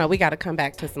to let y'all know we got to come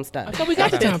back to some stuff. I thought we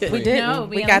got the top three. We didn't. No,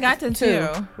 we only got to 2.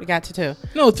 We got to 2.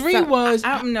 No, 3 was.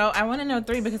 I don't know. I want to know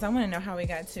 3 because I want to know how we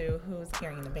got to who's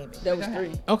carrying the baby. That was Go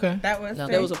ahead. 3. Okay. That was No,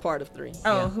 3. That was a part of 3.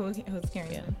 Oh, who's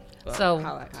carrying it? But So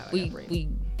how I we got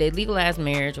they legalized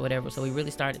marriage or whatever. So we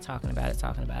really started talking about it.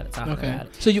 Okay.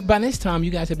 So you by this time you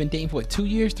guys have been dating for what, 2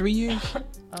 years, 3 years?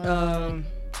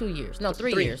 2 years. No,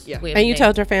 3 3, years. yeah. We had And you been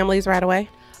told your families right away?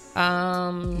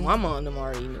 Mama and them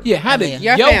already knew. Yeah. How did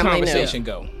Your your family knew. conversation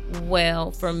go? dating.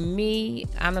 Well, for me,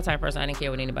 I'm the type of person I didn't care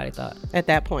what anybody thought At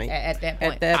that point. at that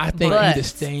point. that I think But- you're the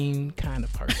same kind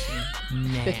of person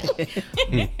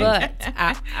now. But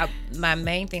my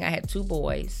main thing, I had 2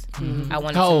 boys. I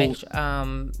wanted How to make old?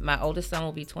 sure. My oldest son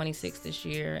will be 26 this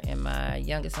year, and my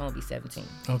youngest son will be 17.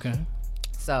 Okay.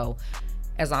 So,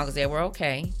 as long as they were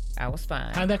okay, I was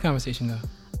fine. How'd that conversation go?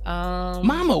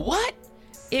 Mama, what?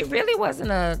 It really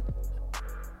wasn't a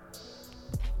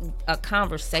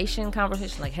conversation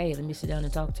like, hey, let me sit down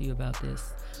and talk to you about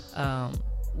this.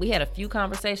 We had a few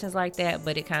conversations like that,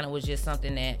 but it kind of was just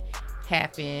something that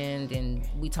happened, and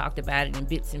we talked about it in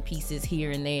bits and pieces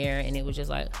here and there, and it was just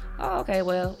like, oh, okay,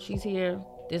 well, she's here,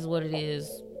 this is what it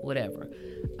is, whatever.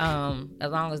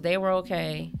 As long as they were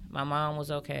okay, my mom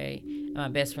was okay, my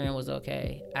best friend was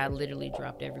okay, I literally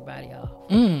dropped everybody off.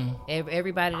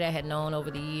 Everybody that I had known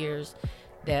over the years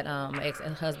that my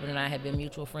ex-husband and I had been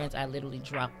mutual friends, I literally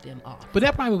dropped them off. But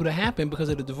that probably would have happened because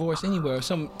of the divorce anyway, or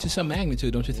to some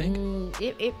magnitude, don't you think?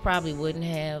 It probably wouldn't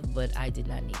have, but I did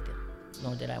not need them,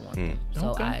 nor did I want them. So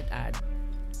Okay. I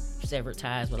severed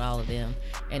ties with all of them,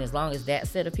 and as long as that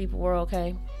set of people were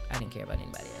okay, I didn't care about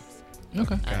anybody else.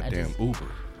 Okay. Goddamn Uber.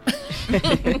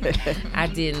 I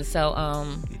didn't. So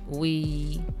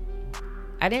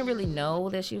I didn't really know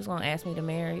that she was gonna ask me to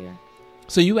marry her.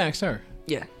 So you asked her.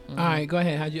 Yeah. All right, go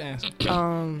ahead. How'd you ask?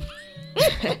 Dang.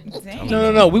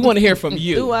 No. We want to hear from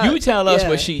you. Do I- You tell us yeah.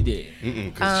 what she did.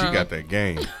 Because she got that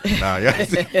game. Nah, yeah.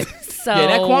 So Yeah,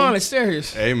 that Quan is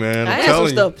serious. Hey, man, I I'm had some telling you.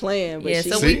 stuff playing, but Yeah, she,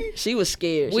 so she was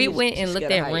scared. we She went and she looked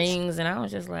scared at of heights. rings, and I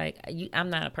was just like, I'm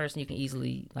not a person you can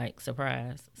easily like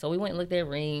surprise. So we went and looked at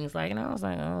rings, like, and I was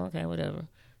like, oh, okay, whatever.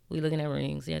 We looking at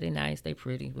rings. Yeah, they nice, they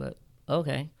pretty, but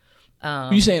okay.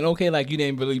 You saying okay, like you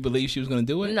didn't really believe she was gonna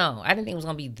do it? No, I didn't think it was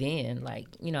gonna be then. Like,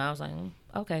 I was like,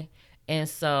 okay. And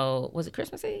so, was it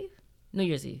Christmas Eve? New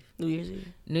Year's Eve. New Year's Eve.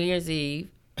 New Year's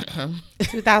Eve.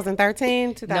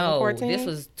 2013, 2014? No, this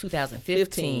was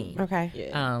 2015. Okay.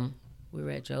 Yeah. We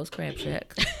were at Joe's Crab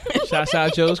Shack. Shouts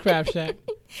out Joe's Crab Shack.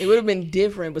 It would have been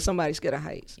different, but somebody scared of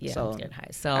heights. Yeah, so I'm scared of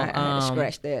heights. So I had to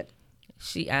scratch that.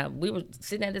 We were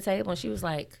sitting at the table, and she was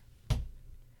like,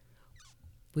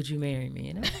 would you marry me?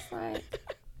 And I was like,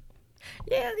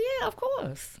 yeah, of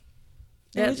course.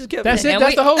 And we just kept That's eating. it.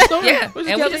 That's the whole story. Yeah,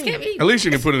 We and we just kept eating. At least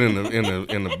you can put it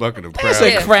in the bucket of crab. That's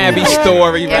a crabby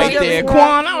story right there.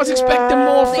 Quan, I was expecting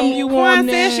more from you on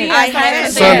said she that.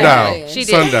 had Sundown. She did.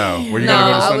 Sundown. Were you No, gonna go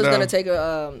to I Sundown? was gonna take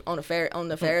her on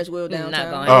the Ferris wheel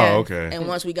downtown. going. Oh, okay. And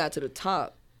once we got to the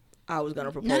top, I was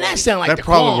gonna propose. Now that sound like That the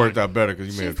probably Quan. worked out better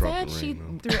because you made a drop the She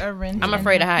ring. threw a wrench. I'm in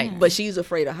afraid her of heights. But she's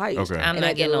afraid of heights. Okay. I'm And not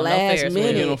at the getting on no last Ferris wheel.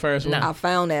 You minute, know, Ferris wheel. I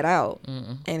found that out,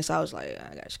 and so I was like,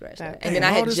 I got to scratch that. And then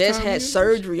Dang, I all had this just time had you-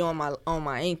 surgery on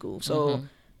my ankle, so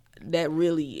that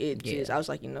really I was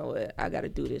like, you know what, I got to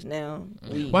do this now.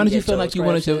 Why did you feel like you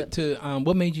wanted to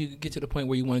what made you get to the point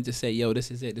where you wanted to say, yo,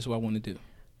 this is it. This is what I want to do?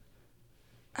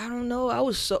 I don't know. I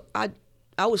was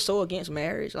so against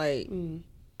marriage. Like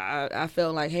I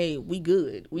felt like, hey, we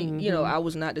good. We you know, I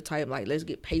was not the type like let's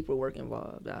get paperwork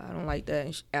involved. I don't like that.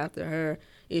 And after her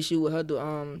issue with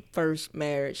her first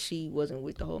marriage, she wasn't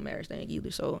with the whole marriage thing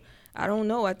either. So I don't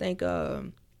know. I think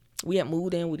we had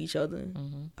moved in with each other.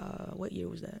 What year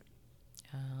was that?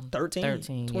 13.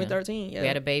 2013. Yeah. We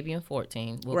had a baby in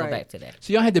 14. We'll Right. go back to that.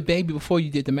 So y'all had the baby before you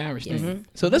did the marriage thing.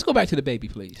 So let's go back to the baby,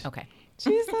 please. Okay.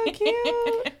 She's so cute.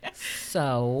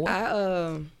 So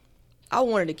I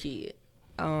wanted a kid.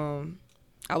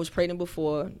 I was pregnant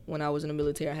before. When I was in the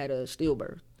military, I had a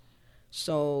stillbirth.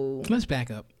 So Let's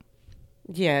back up.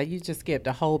 Yeah, you just skipped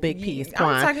a whole big piece. I'm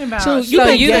Quan. talking about. So So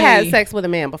been you gay had sex with a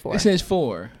man before? since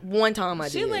 4. one time I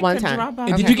she did. like One to time. drop off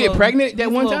And did you get little- pregnant that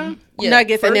these one little- time?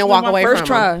 Nuggets and then walk away first from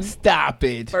try. them. Stop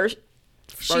it. First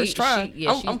try.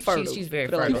 I'm fertile. She's very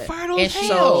Put it like fertile. that. Fertile And as she,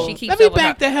 hell. she keeps Let me up with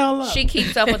back her, the hell up. She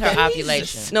keeps up with her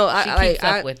ovulation. No, she I keeps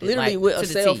up I with it, literally like, with to a the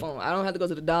cell T. phone. I don't have to go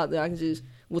to the doctor. I can just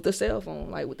with the cell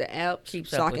phone, like with the app,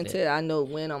 Keeps so up I can with it. tell. I know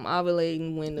when I'm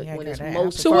ovulating, when Yeah, when girl, it's that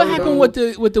most. So what happened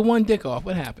fertile. with the one dick off?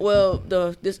 What happened? Well, I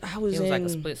was It was in like a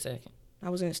split second. I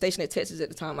was stationed at Texas at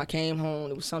the time. I came home.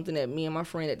 It was something that me and my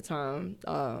friend at the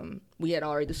time we had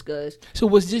already discussed. So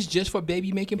was this just for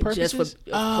baby making purposes? Just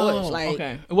for, of course, like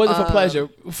okay. It wasn't for pleasure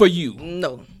for you.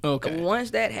 No. Okay.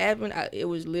 Once that happened, it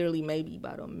was literally maybe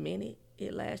about a minute.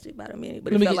 It lasted about a minute,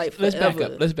 but it Let me felt get- like let's back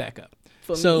forever up. Let's back up.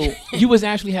 for So me. you was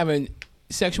actually having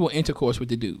sexual intercourse with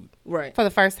the dude. Right. For the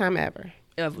first time ever.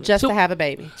 Ever. Just So- to have a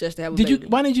baby. Just to have a Did baby. you?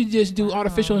 Why didn't you just do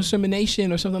artificial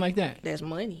insemination or something like that? That's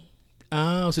money.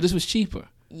 Oh, so this was cheaper.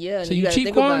 Yeah, So and you you gotta cheap,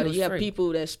 think Quan? about it. You have Free. people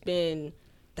that spend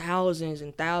thousands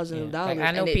and thousands of dollars. Like,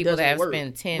 I know and it people that doesn't have work.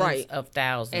 spent tens right. of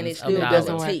thousands And it of still dollars.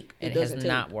 doesn't take. and It it has doesn't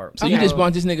not take. worked. So you just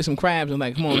bought this nigga some crabs and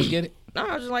like, come on, let's get it. No,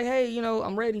 I was just like, hey,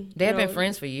 I'm ready. They have You been know,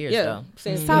 friends for years, yeah, though.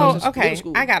 since So, since okay, middle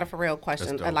school. I got a for real question,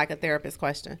 That's dope. like a therapist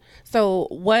question. So,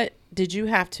 what did you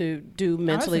have to do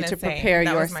mentally gonna to say, prepare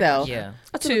that was my yourself? Yeah.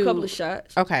 I took to- a couple of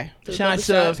shots. Okay. Took a Shots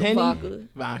couple of some Henny? vodka.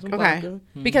 Vodka. Some Okay. vodka.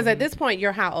 Because at this point,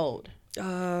 you're how old?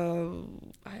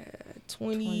 I had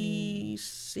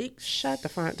 26. Shut the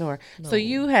front door. So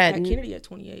you had Kennedy at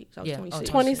 28. So I was Yeah. 26.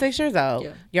 26 years old.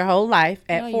 Yeah. Your whole life.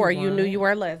 At No, you 4, you knew weren't. you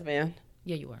were a lesbian.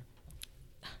 Yeah, you were.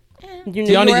 You Do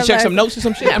knew y'all you need were to a check some lesbian. notes or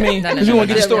some shit? I mean, No, no, because we no, want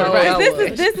to get the no, story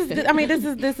no,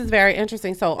 right. This is very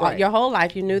interesting. So Right. your whole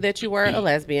life, you knew that you were a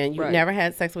lesbian. You Right. never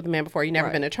had sex with a man before. You never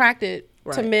Right. been attracted to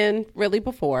Right. men really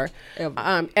before,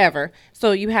 Ever. ever.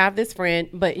 So you have this friend,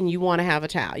 and you want to have a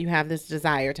child. You have this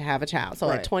desire to have a child. So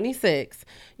at Right. 26,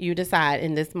 you decide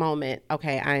in this moment,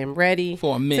 okay, I am ready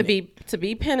For a minute. to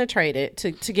be penetrated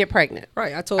to get pregnant.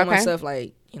 Right. I told Okay. myself,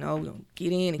 like, we're going to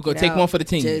get in and We're gonna get take out. one for the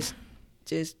team.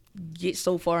 Just get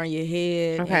so far in your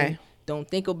head. Okay. And don't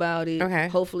think about it. Okay.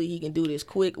 Hopefully he can do this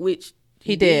quick, which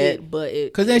He did. But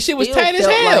it 'Cause that shit was still tight as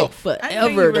felt hell. Like forever. I knew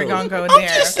you were though. gonna go I'm there.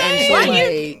 just And saying. so, Why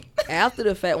you- like, after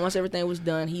the fact, once everything was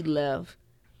done, he left.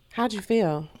 How'd you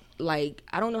feel? Like,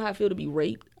 I don't know how I feel to be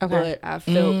raped, Okay. but I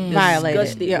felt Violated.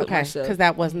 disgusted Yeah, with okay. myself. Because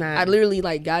that was not I literally,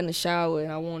 like, got in the shower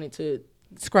and I wanted to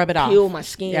scrub it off. peel my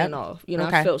skin Yep. off. You know,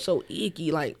 Okay. I felt so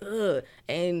icky, like, ugh.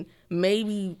 And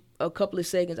maybe a couple of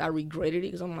seconds I regretted it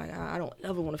because I'm like, I don't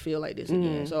ever want to feel like this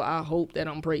again. So I hope that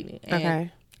I'm pregnant. And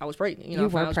Okay. I was pregnant. You You know, I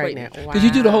found I were was pregnant. Wow. Did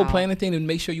you do the whole planning thing to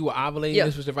make sure you were ovulating? Yeah.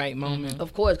 This was the right moment.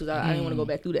 Of course, because I didn't want to go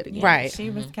back through that again. Right. She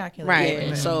was calculating. Right.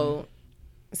 Yeah, so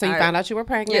So you I- found out you were yeah,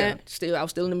 pregnant. I was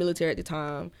still in the military at the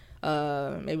time.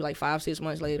 Maybe like 5-6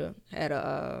 months later, had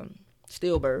a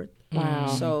stillbirth. Wow.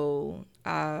 So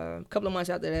a couple of months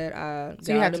after that, I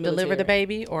So you got had out to of deliver the military.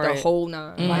 baby, or The whole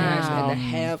nine. Like, I actually had Wow. to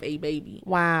have a baby.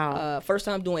 Wow. First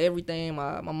time doing everything.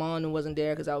 My mom wasn't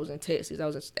there because I was in Texas. I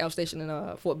was stationed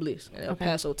in Fort Bliss in El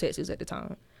Paso, Texas at the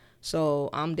time. So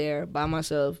I'm there by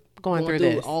myself, Going through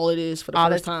this. all of this for the All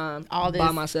first this- time, all by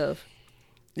this- myself.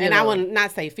 and You I know. would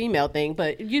not say female thing,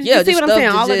 but you Yeah, see just what I'm stuff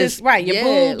saying? to All of this, just- right? Your yeah,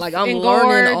 boobs like I'm engorged,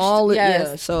 learning all of yes.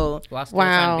 yeah. So While still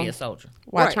trying Wow. to be a soldier.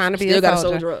 While right, trying to be still a got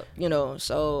soldier. up, you know.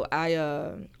 So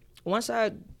I once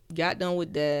I got done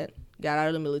with that, got out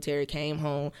of the military, came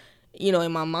home. You know,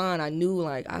 in my mind, I knew,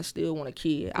 like, I still want a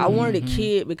kid. I wanted a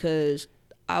kid because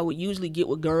I would usually get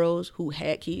with girls who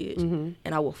had kids, and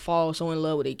I would fall so in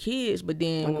love with their kids. But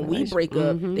then when we break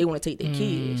up, they want to take their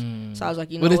kids. So I was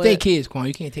like, you know what? Well, it's their kids, Quan.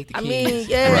 You can't take the kids. I mean,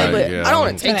 yeah, Right, but yeah, I don't I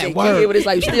want to take mean- their kid, but it's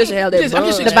like you still should have that Just- I'm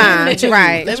just bond. The bond,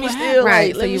 right. Let me still, Right,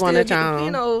 like, so let you me want still a get, child.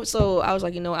 you know. So I was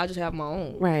like, you know, I just have my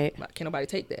own. Right. Can't nobody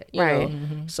take that. Right.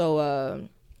 Know? So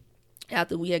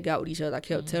after we had got with each other, I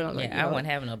kept telling her, like, Yeah, you I know, wasn't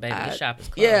having no baby. The shop is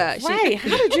closed. yeah, Right.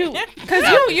 How did you? Because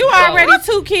you already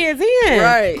 2 kids in.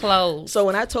 right. Closed. So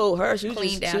when I told her, she was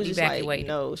Cleaned just, out, she was just like, evacuated.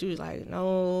 no. She was like,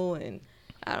 no, and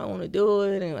I don't want to do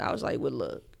it. And I was like, well,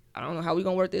 look, I don't know how we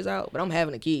gonna work this out, but I'm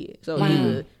having a kid. So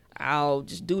either I'll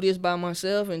just do this by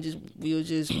myself and we'll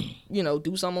just you know,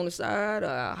 do something on the side, or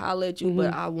I'll holler at you,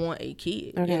 but I want a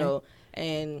kid. Okay. You know,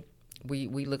 and we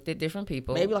looked at different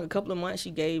people. maybe like a couple of months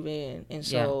she gave in, and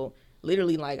so.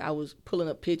 Literally, like, I was pulling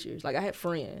up pictures. Like, I had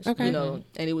friends, you know,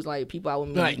 and it was like people I would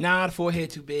meet. Like, nah, the forehead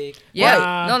too big. Yeah.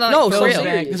 Right. No, so for real.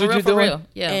 serious. That's For what real, you're for doing? real.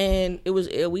 Yeah. And it was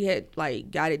we had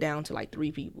like got it down to like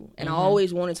 3 people, and I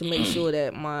always wanted to make sure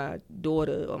that my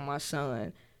daughter or my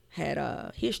son had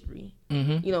history.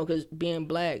 You know, because being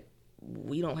black,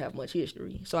 we don't have much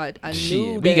history. So I knew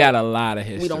Shit, that we got a lot of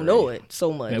history. we don't know it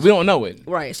so much. Yeah, we don't know it.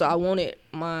 Right. So I wanted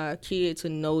my kid to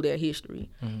know their history,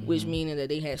 which meaning that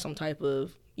they had some type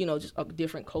of, you know, just a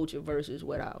different culture versus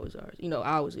what ours are. You know,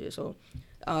 ours is. So,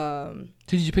 So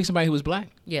did you pick somebody who was black?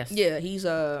 Yes. yeah, he's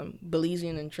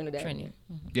Belizean and Trinidad. Trinidad.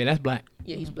 Yeah, that's black.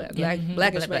 Yeah, he's black. Yeah.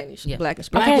 Black and Black, Spanish. yeah. Black and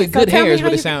Black Spanish. with good tell hair me is how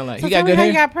what it you- sounds like. So He got tell me good how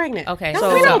hair? you got pregnant. Okay. No,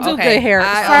 So- we don't do okay. good hair.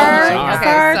 I- Sir, okay,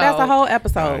 sir, so- that's a whole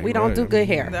episode. Right, We don't do right. good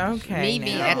hair. Okay.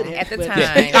 Maybe now. at the But- time.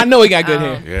 Yeah, I know he got good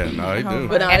hair. Yeah, no, he do.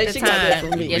 But At she the got that time,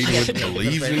 from me. yeah, she Leaving got with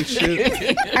Belizean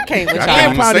shit. I can't with I y'all. can't And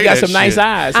even probably say got that some nice shit.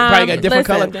 eyes. Probably got different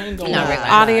listen. color things going Not on. really.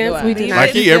 Audience, we do not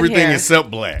Like do he good everything hair. except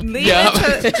black. Leave Yeah.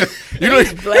 it to, You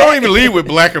don't even lead with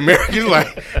black Americans.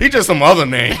 Like he just some other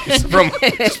names from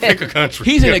just pick a country.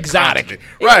 He's an Yeah, exotic. continent.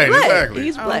 Right, Black. exactly.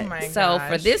 He's oh black. my So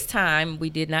gosh. for this time, we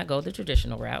did not go the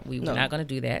traditional route. We were No. not going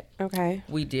to do that. Okay.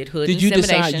 We did hood Did you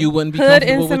insemination. decide you wouldn't be Hood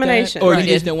comfortable with that? insemination. Or I you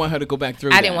just did. didn't want her to go back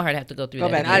through I that? didn't want her to have to go through Go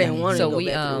that. back I didn't want her So to go we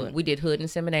back through it. we did hood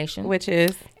insemination. Which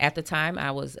is At the time,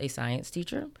 I was a science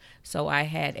teacher, so I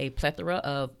had a plethora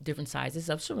of different sizes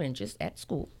of syringes at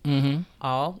school,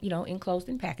 all enclosed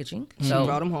in packaging. So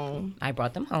Brought them home. I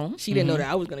brought them home. She didn't know that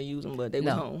I was gonna use them, but they was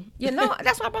No, home. yeah, no,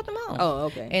 that's why I brought them home. Oh,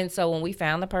 okay. And so when we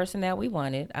found the person that we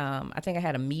wanted, I think I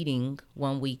had a meeting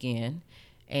one weekend,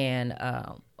 and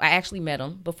I actually met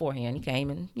him beforehand. He came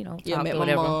and talked met or my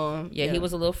whatever. mom. Yeah, Yeah. he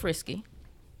was a little frisky.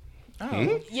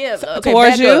 Yeah, towards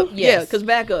back you? Up. Yeah, Yes. because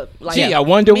back up. Like, Gee, I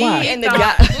wonder me why. and the Thought-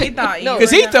 guy. he thought you No, Because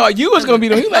he thought you was going to be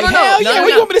the one. He like, hell yeah,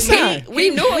 what you want me to sign?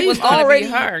 We knew it was going to be already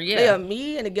her. Yeah.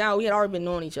 me and the guy, we had already been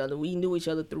knowing each other. We knew each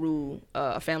other through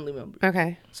a family member.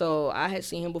 okay. So I had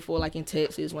seen him before, like in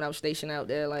Texas when I was stationed out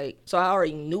there. Like, so I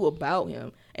already knew about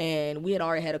him, and we had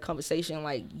already had a conversation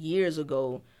like years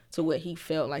ago. To what he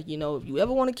felt like, if you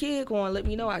ever want a kid, go on, let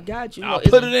me know. I got you. I'll It's-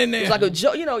 put it in there. It's like a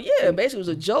joke, basically it was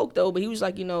a joke though. But he was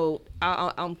like,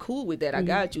 I'm cool with that. I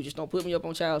got you. Just don't put me up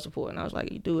on child support. And I was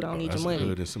like, dude, I don't need That's your a money.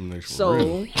 hood insemination.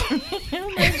 So, Oh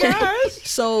my gosh.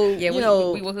 so Yeah,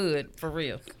 we were hood for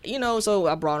real. so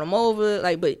I brought him over,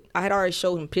 but I had already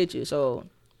showed him pictures. So,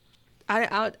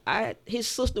 his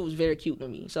sister was very cute to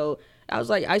me. So I was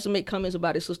like, I used to make comments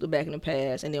about his sister back in the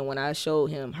past, and then when I showed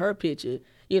him her picture,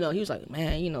 he was like,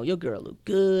 man, your girl look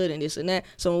good and this and that.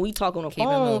 So when we talk on the Keep it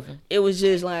phone, moving. it was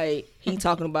just like he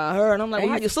talking about her, and I'm like,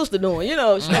 well, how your sister doing?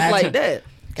 Stuff like that.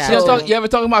 You ever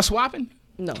talking about swapping?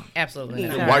 No, Absolutely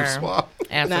The not. wife swap.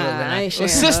 Absolutely nah, not. I ain't Or sharing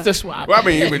sister her. swap? Well,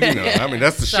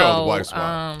 that's the show, the wife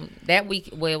swap. That week,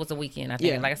 well, it was a weekend. I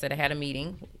think, Yeah. like I said, I had a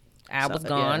meeting. I So, was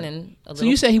gone, yeah. and a So little,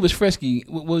 you said he was frisky.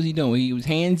 What was he doing? He was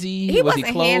handsy? he was wasn't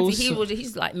he close? handsy.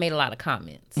 He's like made a lot of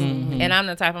comments, and I'm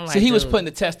the type. I'm like, So he was dude, putting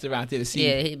the tester out there to see.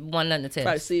 Yeah, he wasn't nothing to Try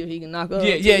to test. see if he can knock up.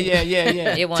 Yeah.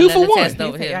 It Two wasn't for nothing to one. test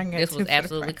over He said, here. "I can get This two was for the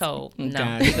absolutely price." cold. Okay.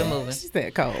 No, keep it moving. She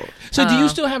said cold. So do you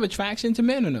still have attraction to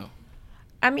men or no?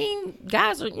 I mean,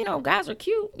 guys are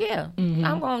cute. Yeah,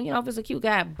 I'm going. If it's a cute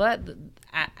guy, but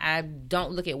I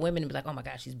don't look at women and be like, oh my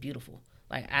gosh, she's beautiful.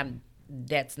 Like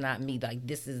that's not me. Like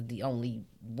this is the only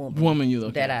woman you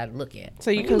look that at. I look at. So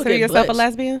you look consider at yourself a butts.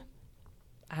 lesbian?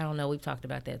 I don't know. We've talked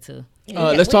about that too.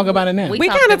 Let's talk about it now. We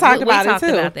kind of talked about it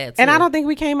too. About that And I too. don't think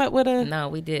we came up with a. No,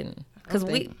 we didn't. Because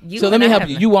you. So let and me I help have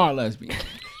you. not- You are a lesbian.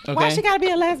 Okay. Why she gotta be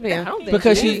a lesbian? I don't think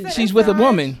Because she is. she's with a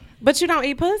woman. But you don't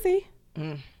eat pussy.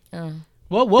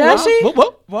 Whoa, whoa, Does whoa, she? whoa,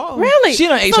 whoa. Whoa. Really? She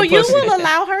done ate so some pussy. you will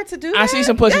allow her to do that? I see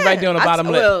some pussy right there on the bottom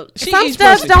lip. well, She Some eats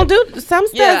studs pussy. don't do. Some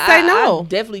studs say no. I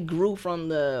definitely grew from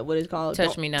the what is called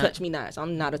Touch me not. Touch me not. So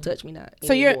I'm not a touch me not.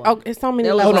 So you're. anymore. Oh, it's so many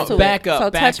Hold levels Hold to on, back it. up,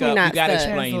 So back touch me up. not You gotta studs.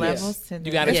 explain There's this. levels to You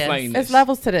this. gotta Yes. explain this. It's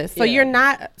levels to this. So Yeah. you're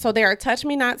not. So there are touch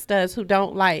me not studs who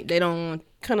don't like They don't want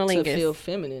to cunnilingus. feel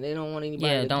feminine. They don't want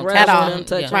anybody Yeah, to don't grab touch on them. them,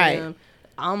 touch Yeah. Right. them.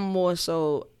 I'm more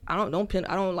so. I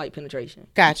don't like penetration.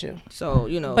 Got you. So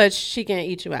you know. But she can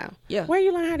eat you out. Yeah. Where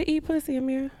you learn how to eat pussy,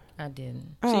 Amira? I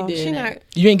didn't. Oh, did. She not.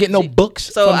 You ain't getting no books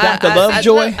So from Dr.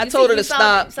 Lovejoy? I told her to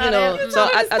stop. saw You know. that. So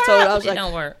I told her I was It like.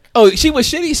 don't work. Oh, she was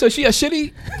shitty, so she a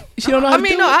shitty? She don't know how I to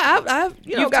mean, do no, it? I've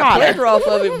You got taught her. pleasure off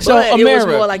of it, So, but it was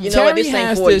Amira, more like, you know Terry what, this ain't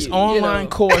has for this you. online you know?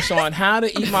 course on how to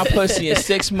eat my pussy in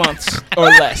 6 months or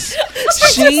less.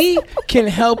 She can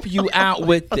help you out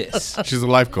with this. She's a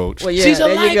life coach. Well, yeah, She's a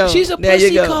there you go. She's a There you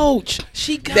pussy go. coach.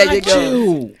 She got There you go.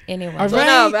 you. Anyway. All So right.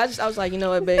 no, but I was like, you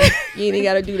know what, babe, you ain't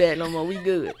got to do that no more. We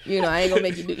good. You know, I ain't gonna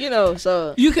make you do. You know,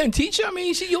 so You can teach her. I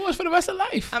mean, she yours for the rest of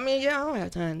life. I mean, yeah, I don't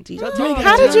have time to teach. I No. told her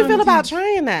How did you Time feel to about teach.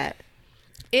 trying that?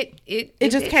 It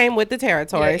It just came with the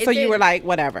territory. Yeah, it So you did. were like,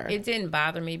 whatever. It didn't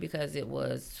bother me because it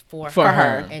was for For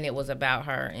her, her. and it was about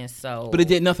her, and so. But it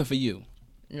did nothing for you.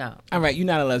 No. All right, you're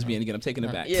not a lesbian again. I'm taking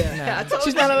it back. Yeah, I told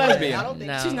She's you not a that. lesbian. I don't think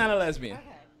No. She's not a lesbian.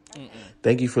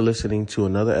 Thank you for listening to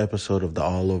another episode of the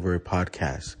All Over It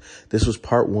podcast. This was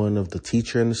part 1 of The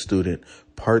Teacher and the Student.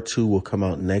 Part 2 will come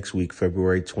out next week,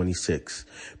 February 26th.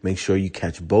 Make sure you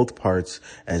catch both parts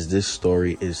as this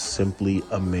story is simply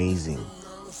amazing.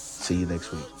 See you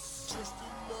next week.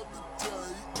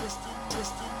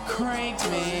 Crank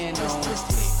man on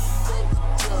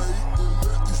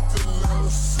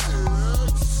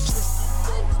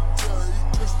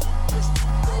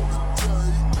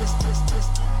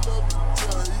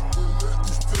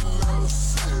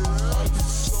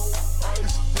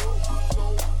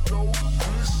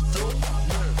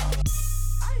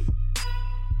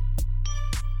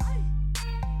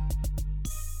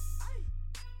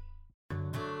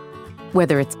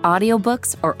Whether it's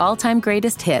audiobooks or all-time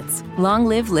greatest hits, long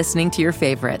live listening to your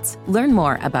favorites. Learn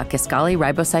more about Kisqali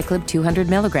Ribociclib 200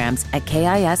 milligrams at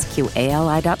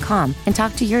KISQALI.com and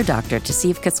talk to your doctor to see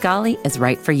if Kisqali is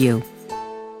right for you.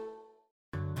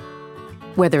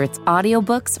 Whether it's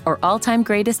audiobooks or all-time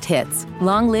greatest hits,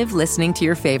 long live listening to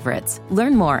your favorites.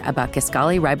 Learn more about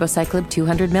Kisqali Ribociclib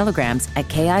 200 milligrams at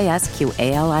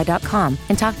KISQALI.com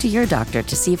and talk to your doctor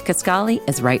to see if Kisqali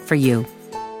is right for you.